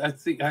seems to,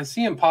 I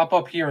see him pop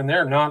up here and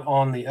there, not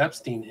on the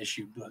Epstein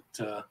issue,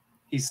 but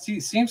he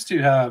seems to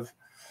have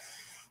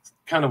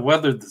kind of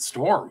weathered the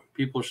storm.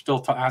 People are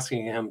still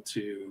asking him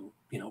to,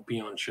 you know, be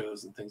on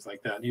shows and things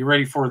like that. You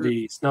ready for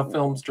the snuff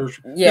films,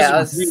 Dershowitz? Yeah,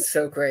 this is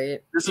so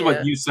great. This is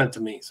what you sent to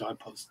me, so I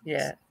posted this.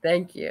 Yeah,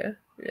 thank you.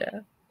 Yeah.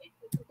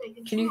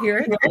 Can you hear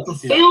it? The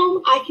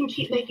film I can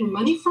keep making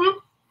money from?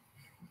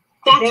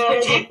 That's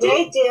There's protected? a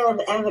great deal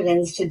of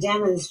evidence to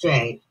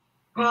demonstrate,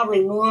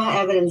 probably more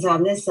evidence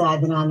on this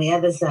side than on the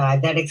other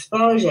side, that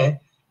exposure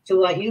to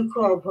what you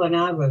call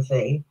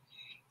pornography,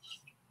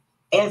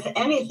 if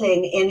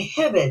anything,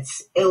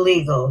 inhibits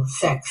illegal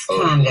sex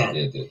conduct.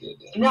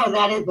 No,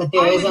 but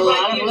there is a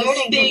lot of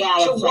learning to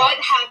that effect. What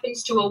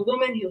happens to a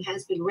woman who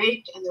has been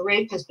raped and the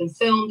rape has been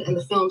filmed and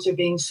the films are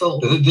being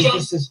sold?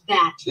 This is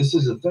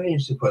a very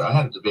interesting point. I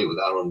had a debate with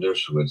Alan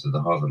Dershowitz at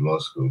the Harvard Law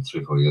School 3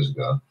 or 4 years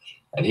ago,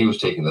 and he was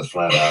taking the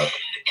flat-out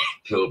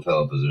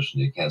pill position.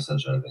 You can't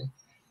censor anything.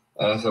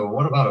 And I said, well,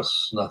 what about a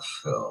snuff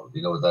film? Do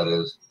you know what that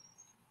is?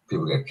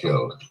 People get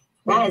killed.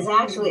 That is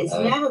actually, it's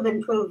never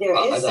been proved there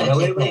is such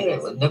a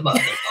thing. Never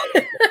mind.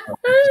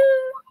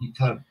 He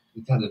kind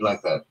of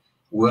like that.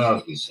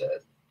 Well, he said,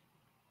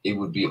 it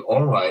would be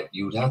all right.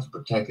 You would have to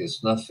protect a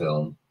snuff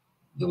film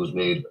that was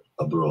made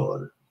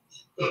abroad,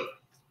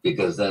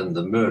 because then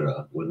the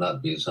murder would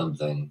not be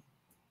something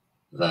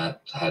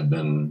that had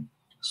been,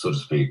 so to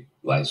speak,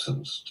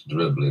 licensed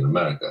deliberately in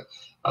America.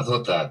 I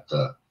thought that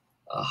a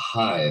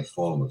high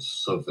form of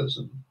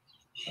sophism.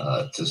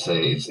 To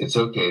say it's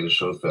okay to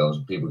show films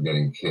of people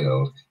getting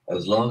killed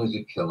as long as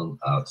you kill them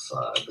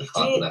outside the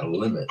continental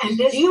limit. And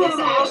do you ever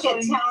look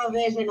at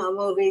television or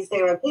movies?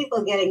 There are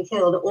people getting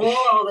killed all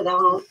over the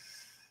home.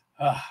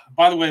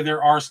 By the way,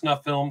 there are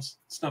snuff films.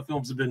 Snuff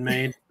films have been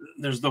made.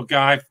 There's the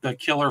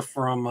killer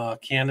from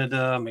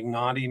Canada,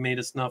 McNaughty, made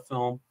a snuff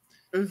film.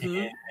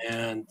 Mm-hmm.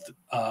 And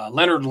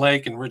Leonard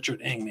Lake and Richard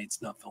Eng made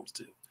snuff films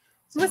too.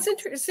 So, what's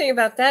interesting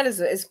about that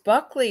is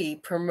Buckley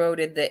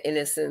promoted the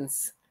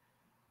innocence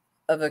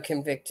of a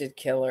convicted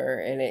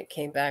killer, and it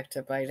came back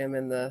to bite him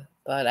in the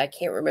butt. I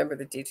can't remember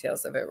the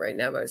details of it right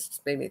now, but it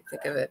just made me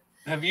think of it.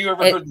 Have you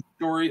ever heard the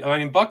story? I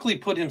mean, Buckley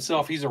put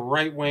himself, he's a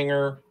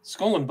right-winger.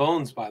 Skull and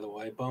Bones, by the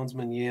way.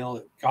 Bonesman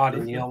Yale. God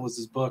in Yale was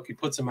his book. He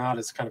puts him out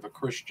as kind of a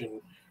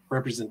Christian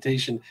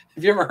representation.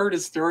 Have you ever heard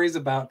his stories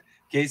about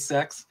gay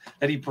sex,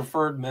 that he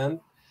preferred men?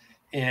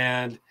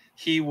 And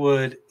he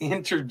would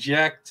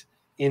interject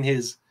in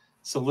his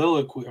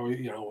soliloquy, or,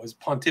 you know, his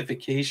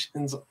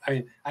pontifications.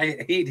 I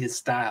hate his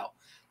style.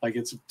 Like,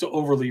 it's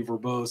overly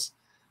verbose.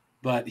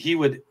 But he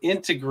would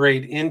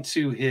integrate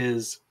into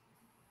his,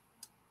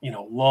 you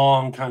know,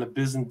 long kind of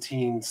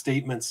Byzantine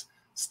statements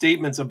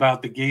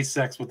about the gay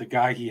sex with the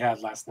guy he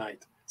had last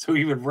night. So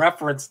he would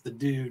reference the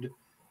dude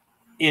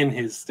in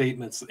his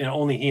statements, and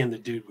only he and the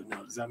dude would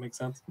know. Does that make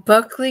sense?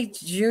 Buckley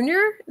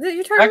Jr. that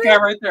you're talking about? That guy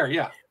right there,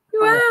 yeah.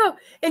 Wow.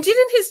 And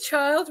didn't his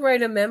child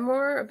write a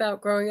memoir about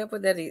growing up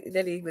with that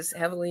he was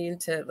heavily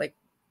into, like,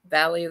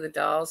 Valley of the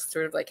Dolls,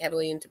 sort of like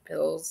heavily into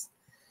pills?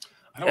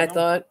 I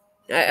thought,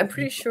 I'm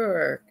pretty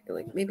sure,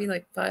 like maybe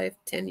like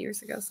 5-10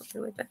 years ago,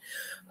 something like that.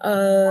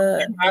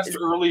 You asked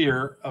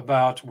earlier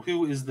about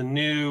who is the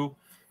new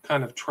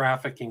kind of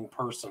trafficking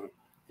person.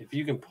 If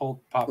you can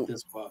pop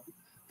this up.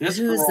 This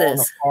girl on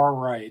the far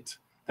right,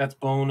 that's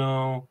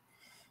Bono,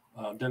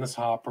 Dennis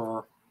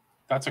Hopper.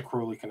 That's a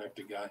Crowley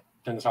connected guy.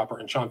 Dennis Hopper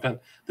and Sean Penn.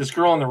 This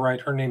girl on the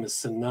right, her name is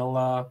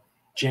Sinella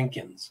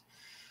Jenkins.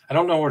 I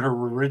don't know what her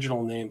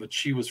original name, but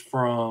she was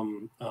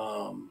from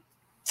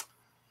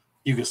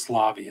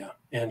Yugoslavia,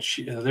 and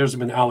there's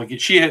been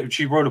allegations.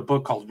 She wrote a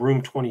book called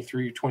Room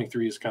 23.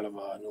 23 is kind of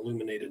an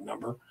illuminated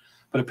number,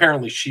 but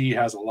apparently she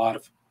has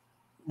allegedly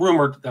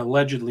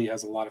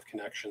has a lot of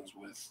connections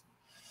with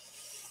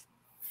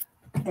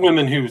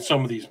women who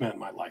some of these men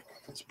might like.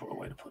 That's a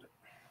way to put it.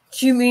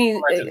 Do you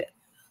mean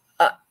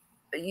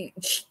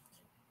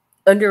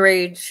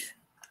underage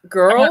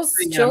girls,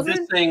 children? I'm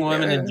just saying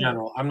women in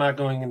general. I'm not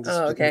going into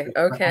specifics.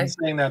 Okay. I'm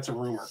saying that's a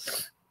rumor.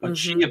 But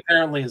she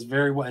apparently is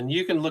very well. And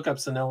you can look up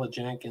Sinella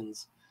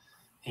Jenkins,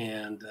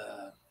 and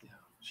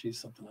she's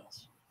something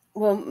else.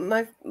 Well,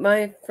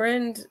 my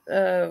friend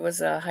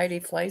was a Heidi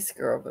Fleiss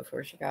girl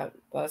before she got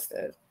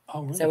busted.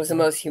 Oh, really? So it was the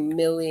most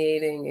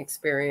humiliating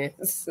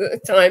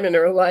time in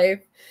her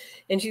life.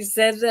 And she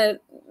said that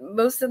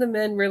most of the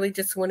men really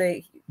just want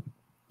to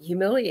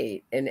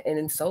humiliate and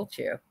insult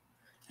you.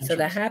 So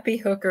the happy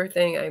hooker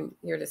thing, I'm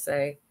here to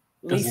say,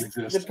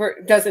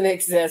 doesn't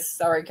exist.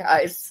 Sorry,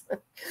 guys.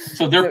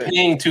 So they're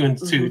paying to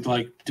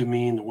like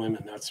demean the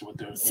women. That's what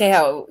they're. Say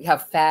how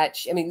fat.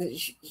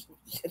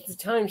 At the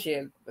time she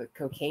had a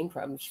cocaine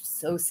problem. She was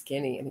so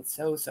skinny. I mean,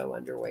 so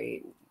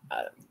underweight.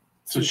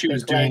 So she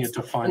was doing it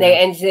to find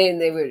and then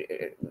they would,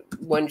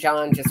 when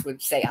John just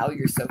would say, "Oh,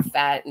 you're so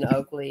fat and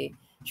ugly."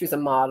 She was a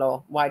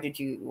model. Why did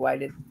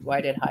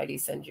Heidi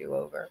send you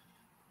over?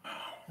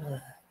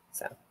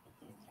 So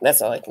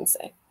that's all I can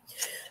say.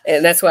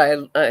 And that's why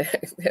do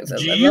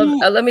you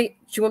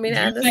want me to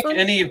add this one?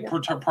 Do you think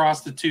any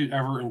prostitute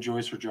ever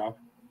enjoys her job?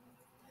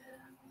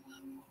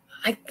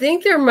 I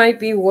think there might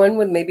be one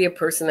with maybe a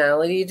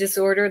personality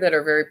disorder that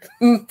are very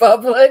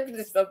public.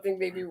 There's something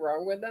maybe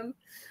wrong with them.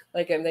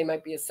 Like they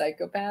might be a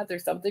psychopath or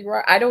something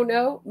wrong. I don't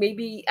know.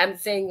 Maybe I'm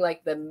saying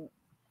like the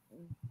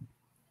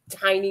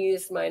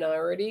tiniest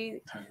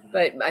minority,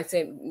 but I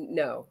say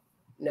no.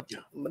 Yeah.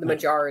 The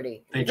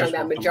majority. You're talking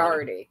about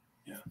majority.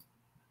 Yeah.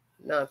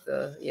 Not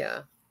the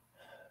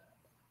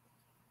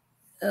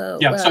Oh,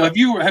 yeah. Wow. So have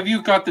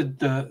you got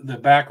the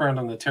background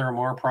on the Tara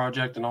Moore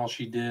project and all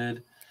she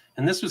did?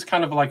 And this was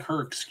kind of like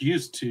her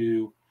excuse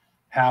to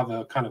have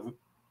a kind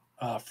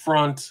of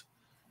front,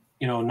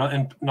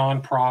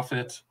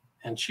 nonprofit.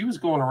 And she was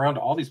going around to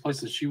all these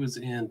places. She was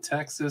in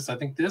Texas. I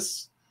think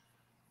this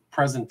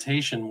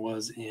presentation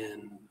was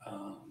in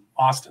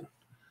Austin.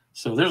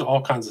 So there's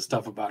all kinds of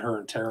stuff about her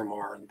and Tara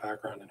Moore in the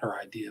background and her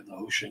idea of the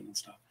ocean and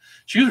stuff.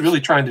 She was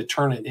really trying to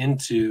turn it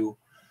into,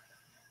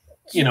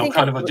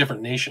 kind of a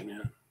different nation.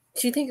 Yeah.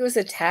 Do you think it was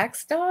a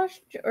tax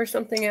dodge or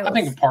something else? I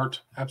think in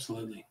part,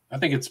 absolutely. I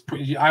think it's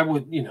pretty. I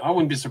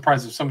wouldn't be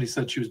surprised if somebody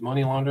said she was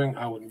money laundering.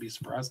 I wouldn't be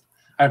surprised.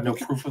 I have no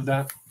proof of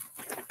that.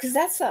 Because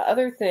that's the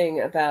other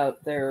thing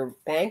about their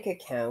bank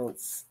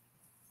accounts,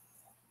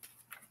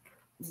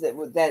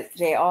 that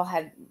they all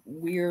had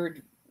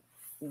weird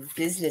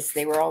business.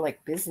 They were all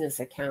like business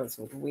accounts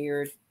with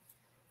weird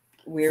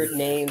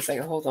names. Like,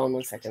 hold on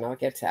 1 second. I'll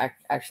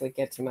actually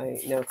get to my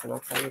notes and I'll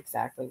tell you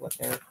exactly what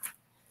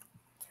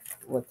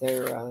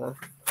they're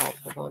called.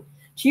 Hold on.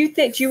 Do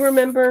you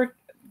remember?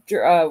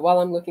 While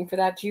I'm looking for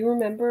that, do you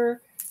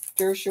remember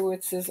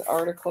Dershowitz's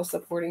article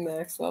supporting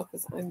Maxwell?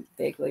 Because I'm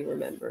vaguely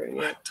remembering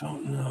it. I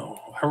don't know.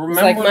 I remember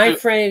it's like my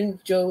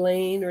friend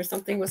Jolene or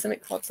something. Wasn't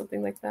it called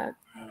something like that?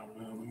 I don't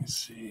know. Let me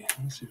see if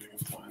I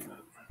can find that.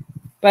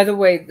 By the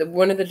way,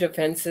 one of the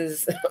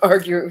defense's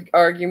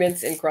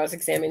arguments in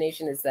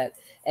cross-examination is that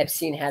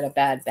Epstein had a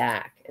bad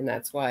back, and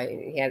that's why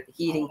he had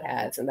heating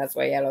pads, and that's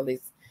why he had all these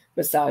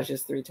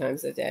massages 3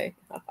 times a day.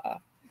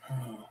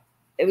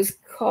 It was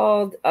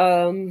called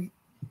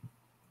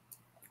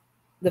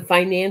the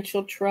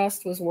Financial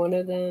Trust was one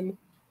of them,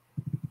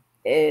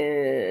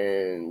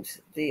 and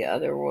the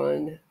other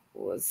one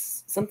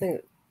was something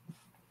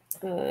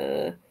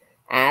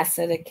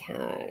asset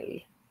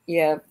account.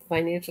 Yeah,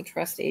 Financial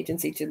Trust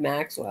Agency to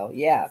Maxwell.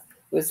 Yeah,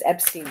 it was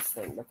Epstein's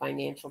thing, the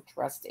Financial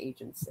Trust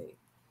Agency.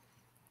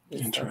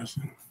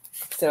 Interesting.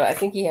 So I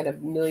think he had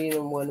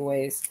 1,000,001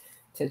 ways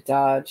to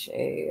dodge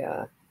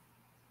a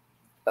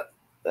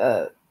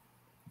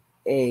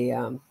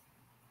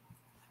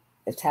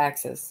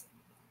taxes.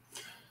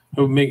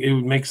 It would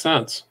make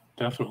sense,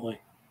 definitely.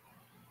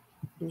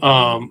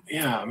 Mm-hmm.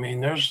 Yeah, I mean,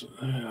 there's.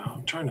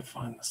 I'm trying to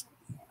find this.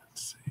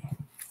 Let's see.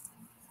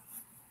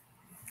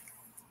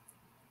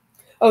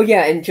 Oh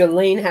yeah, and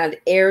Ghislaine had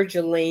Air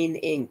Ghislaine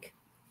Inc.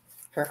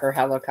 for her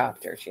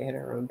helicopter. She had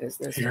her own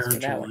business for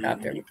the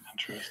helicopter.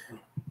 Interesting.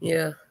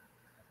 Yeah.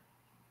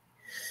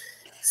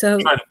 So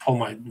I'm trying to pull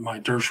my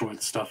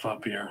Dershowitz stuff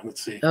up here.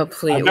 Let's see. Oh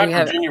please, I've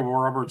got Virginia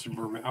Roberts and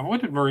Vermont. What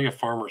did Maria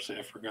Farmer say?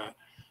 I forgot.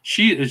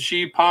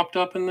 She popped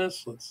up in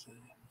this? Let's see.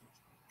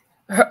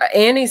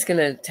 Annie's going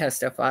to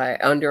testify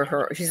under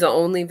her. She's the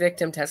only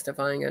victim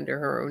testifying under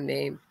her own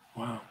name.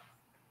 Wow.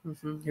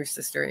 Mm-hmm. Her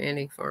sister,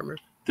 Annie Farmer.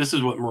 This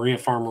is what Maria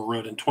Farmer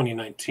wrote in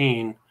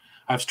 2019.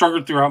 I've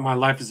struggled throughout my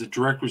life as a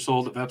direct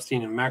result of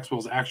Epstein and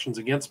Maxwell's actions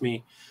against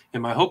me,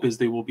 and my hope is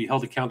they will be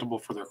held accountable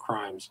for their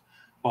crimes.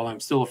 While I'm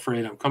still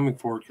afraid, I'm coming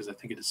forward because I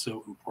think it is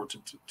so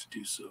important to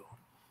do so.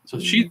 So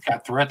she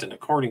got threatened,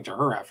 according to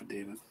her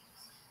affidavit.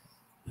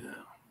 Yeah.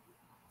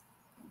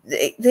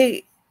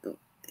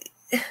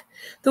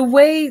 The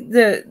way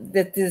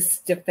that this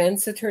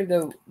defense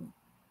attorney,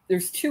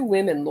 there's 2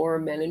 women, Laura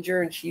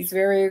Menninger, and she's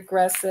very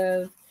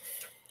aggressive,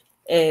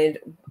 and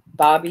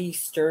Bobby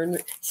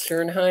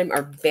Sternheim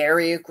are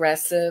very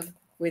aggressive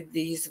with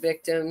these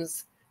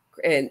victims,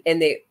 and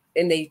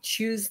they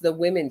choose the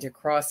women to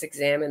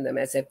cross-examine them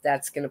as if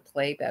that's going to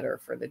play better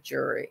for the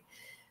jury.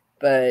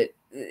 But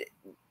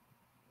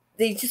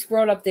they just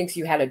brought up things.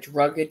 You had a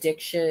drug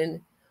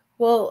addiction.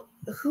 Well,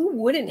 who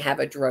wouldn't have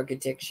a drug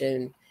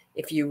addiction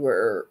if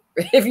you're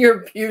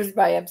abused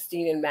by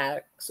Epstein and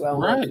Maxwell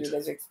right. through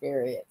this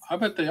experience? I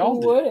bet they all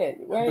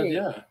wouldn't, right?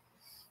 Yeah.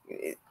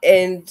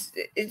 And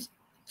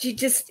she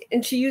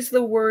used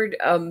the word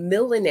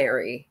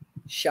millinery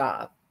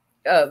shop.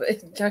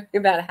 Talking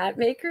about hat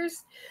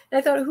makers. And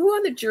I thought, who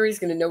on the jury is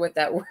going to know what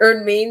that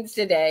word means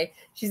today?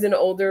 She's an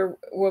older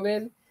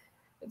woman.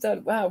 I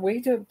thought, wow, way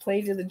to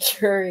play to the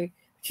jury.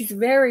 She's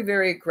very,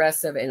 very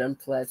aggressive and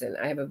unpleasant.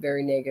 I have a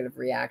very negative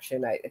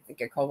reaction. I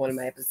think I called one of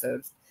my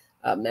episodes,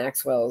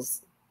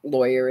 Maxwell's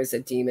lawyer is a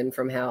demon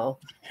from hell.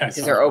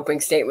 Because her opening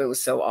statement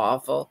was so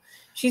awful.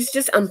 She's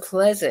just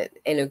unpleasant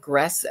and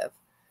aggressive.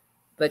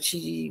 But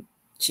she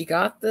she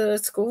got the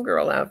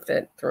schoolgirl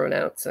outfit thrown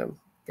out, so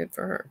good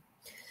for her.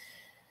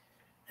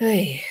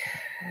 Hey,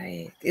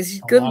 it's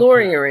good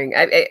lawyering.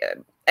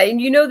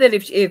 And you know that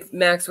if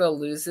Maxwell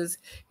loses,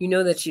 you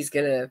know that she's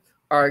gonna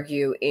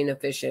argue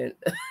inefficient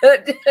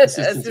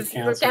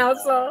assistant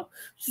counsel.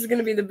 She's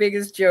gonna be the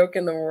biggest joke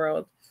in the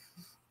world.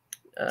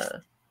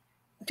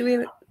 Do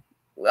you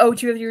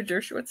have your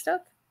Dershowitz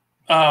stuff?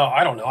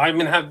 I don't know. I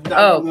mean, I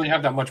don't really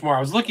have that much more. I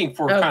was looking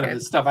for kind of the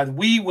stuff.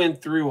 We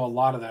went through a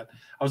lot of that.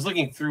 I was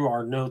looking through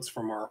our notes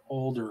from our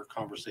older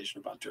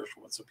conversation about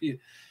Dershowitz. So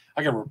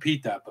I can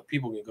repeat that, but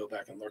people can go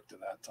back and look to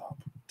that talk.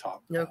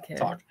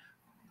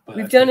 But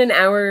we've done an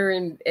hour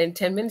and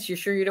 10 minutes. You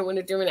sure you don't want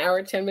to do an hour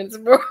and 10 minutes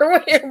more?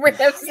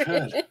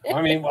 Good.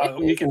 I mean,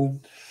 we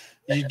can.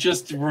 You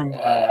just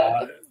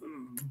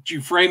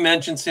Giuffre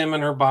mentions him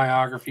in her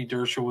biography,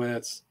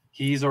 Dershowitz.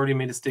 He's already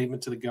made a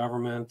statement to the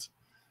government.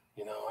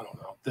 You know, I don't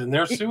know. Then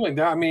they're suing.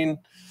 I mean,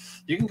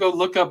 you can go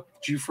look up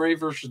Giuffre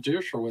versus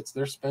Dershowitz.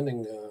 They're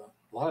spending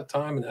a lot of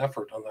time and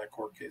effort on that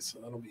court case, so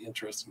that'll be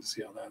interesting to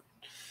see how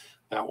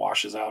that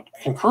washes out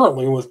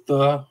concurrently with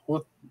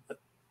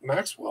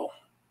Maxwell.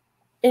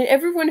 And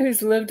everyone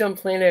who's lived on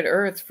planet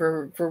Earth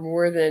for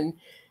more than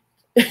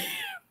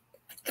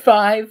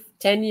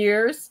 5-10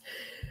 years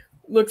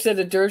looks at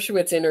a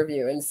Dershowitz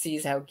interview and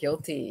sees how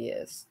guilty he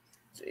is.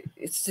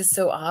 It's just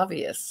so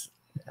obvious.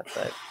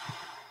 But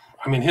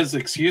I mean, his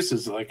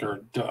excuses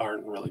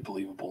aren't really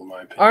believable in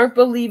my opinion. Aren't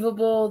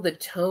believable. The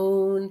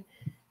tone,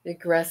 the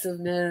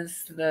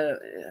aggressiveness,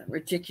 the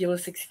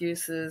ridiculous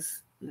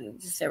excuses,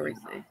 just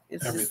everything.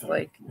 It's just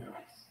like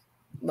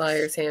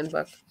liar's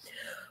handbook.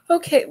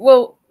 Okay,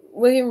 well,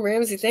 William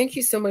Ramsey, thank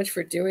you so much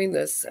for doing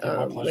this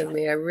with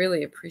me. I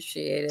really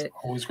appreciate it.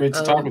 Always great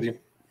to talk with you.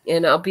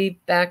 And I'll be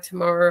back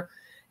tomorrow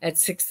at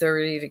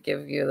 6:30 to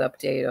give you the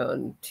update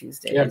on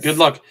Tuesday. Yeah, good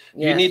luck.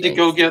 You need to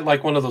go get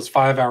like one of those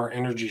 5-hour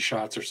energy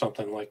shots or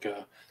something, like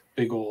a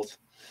big old.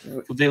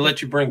 Would they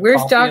let you bring?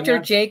 Where's Dr.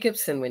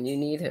 Jacobson when you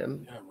need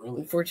him? Yeah,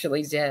 really. Unfortunately,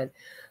 he's dead.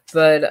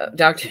 But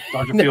Dr.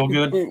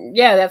 Feelgood.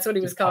 Yeah, that's what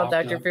he was called,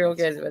 Dr.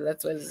 Feelgood. But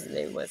that's what his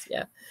name was.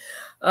 Yeah.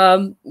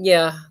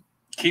 Yeah.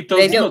 Keep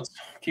those notes.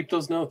 Keep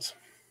those notes.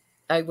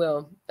 I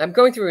will. I'm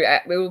going through it.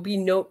 It will be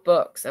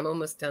notebooks. I'm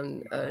almost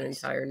done an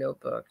entire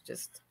notebook.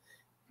 Just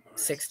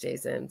 6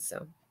 days in.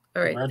 So,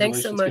 all right.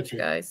 Thanks so much,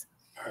 guys.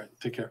 All right.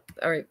 Take care.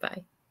 All right.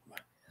 Bye.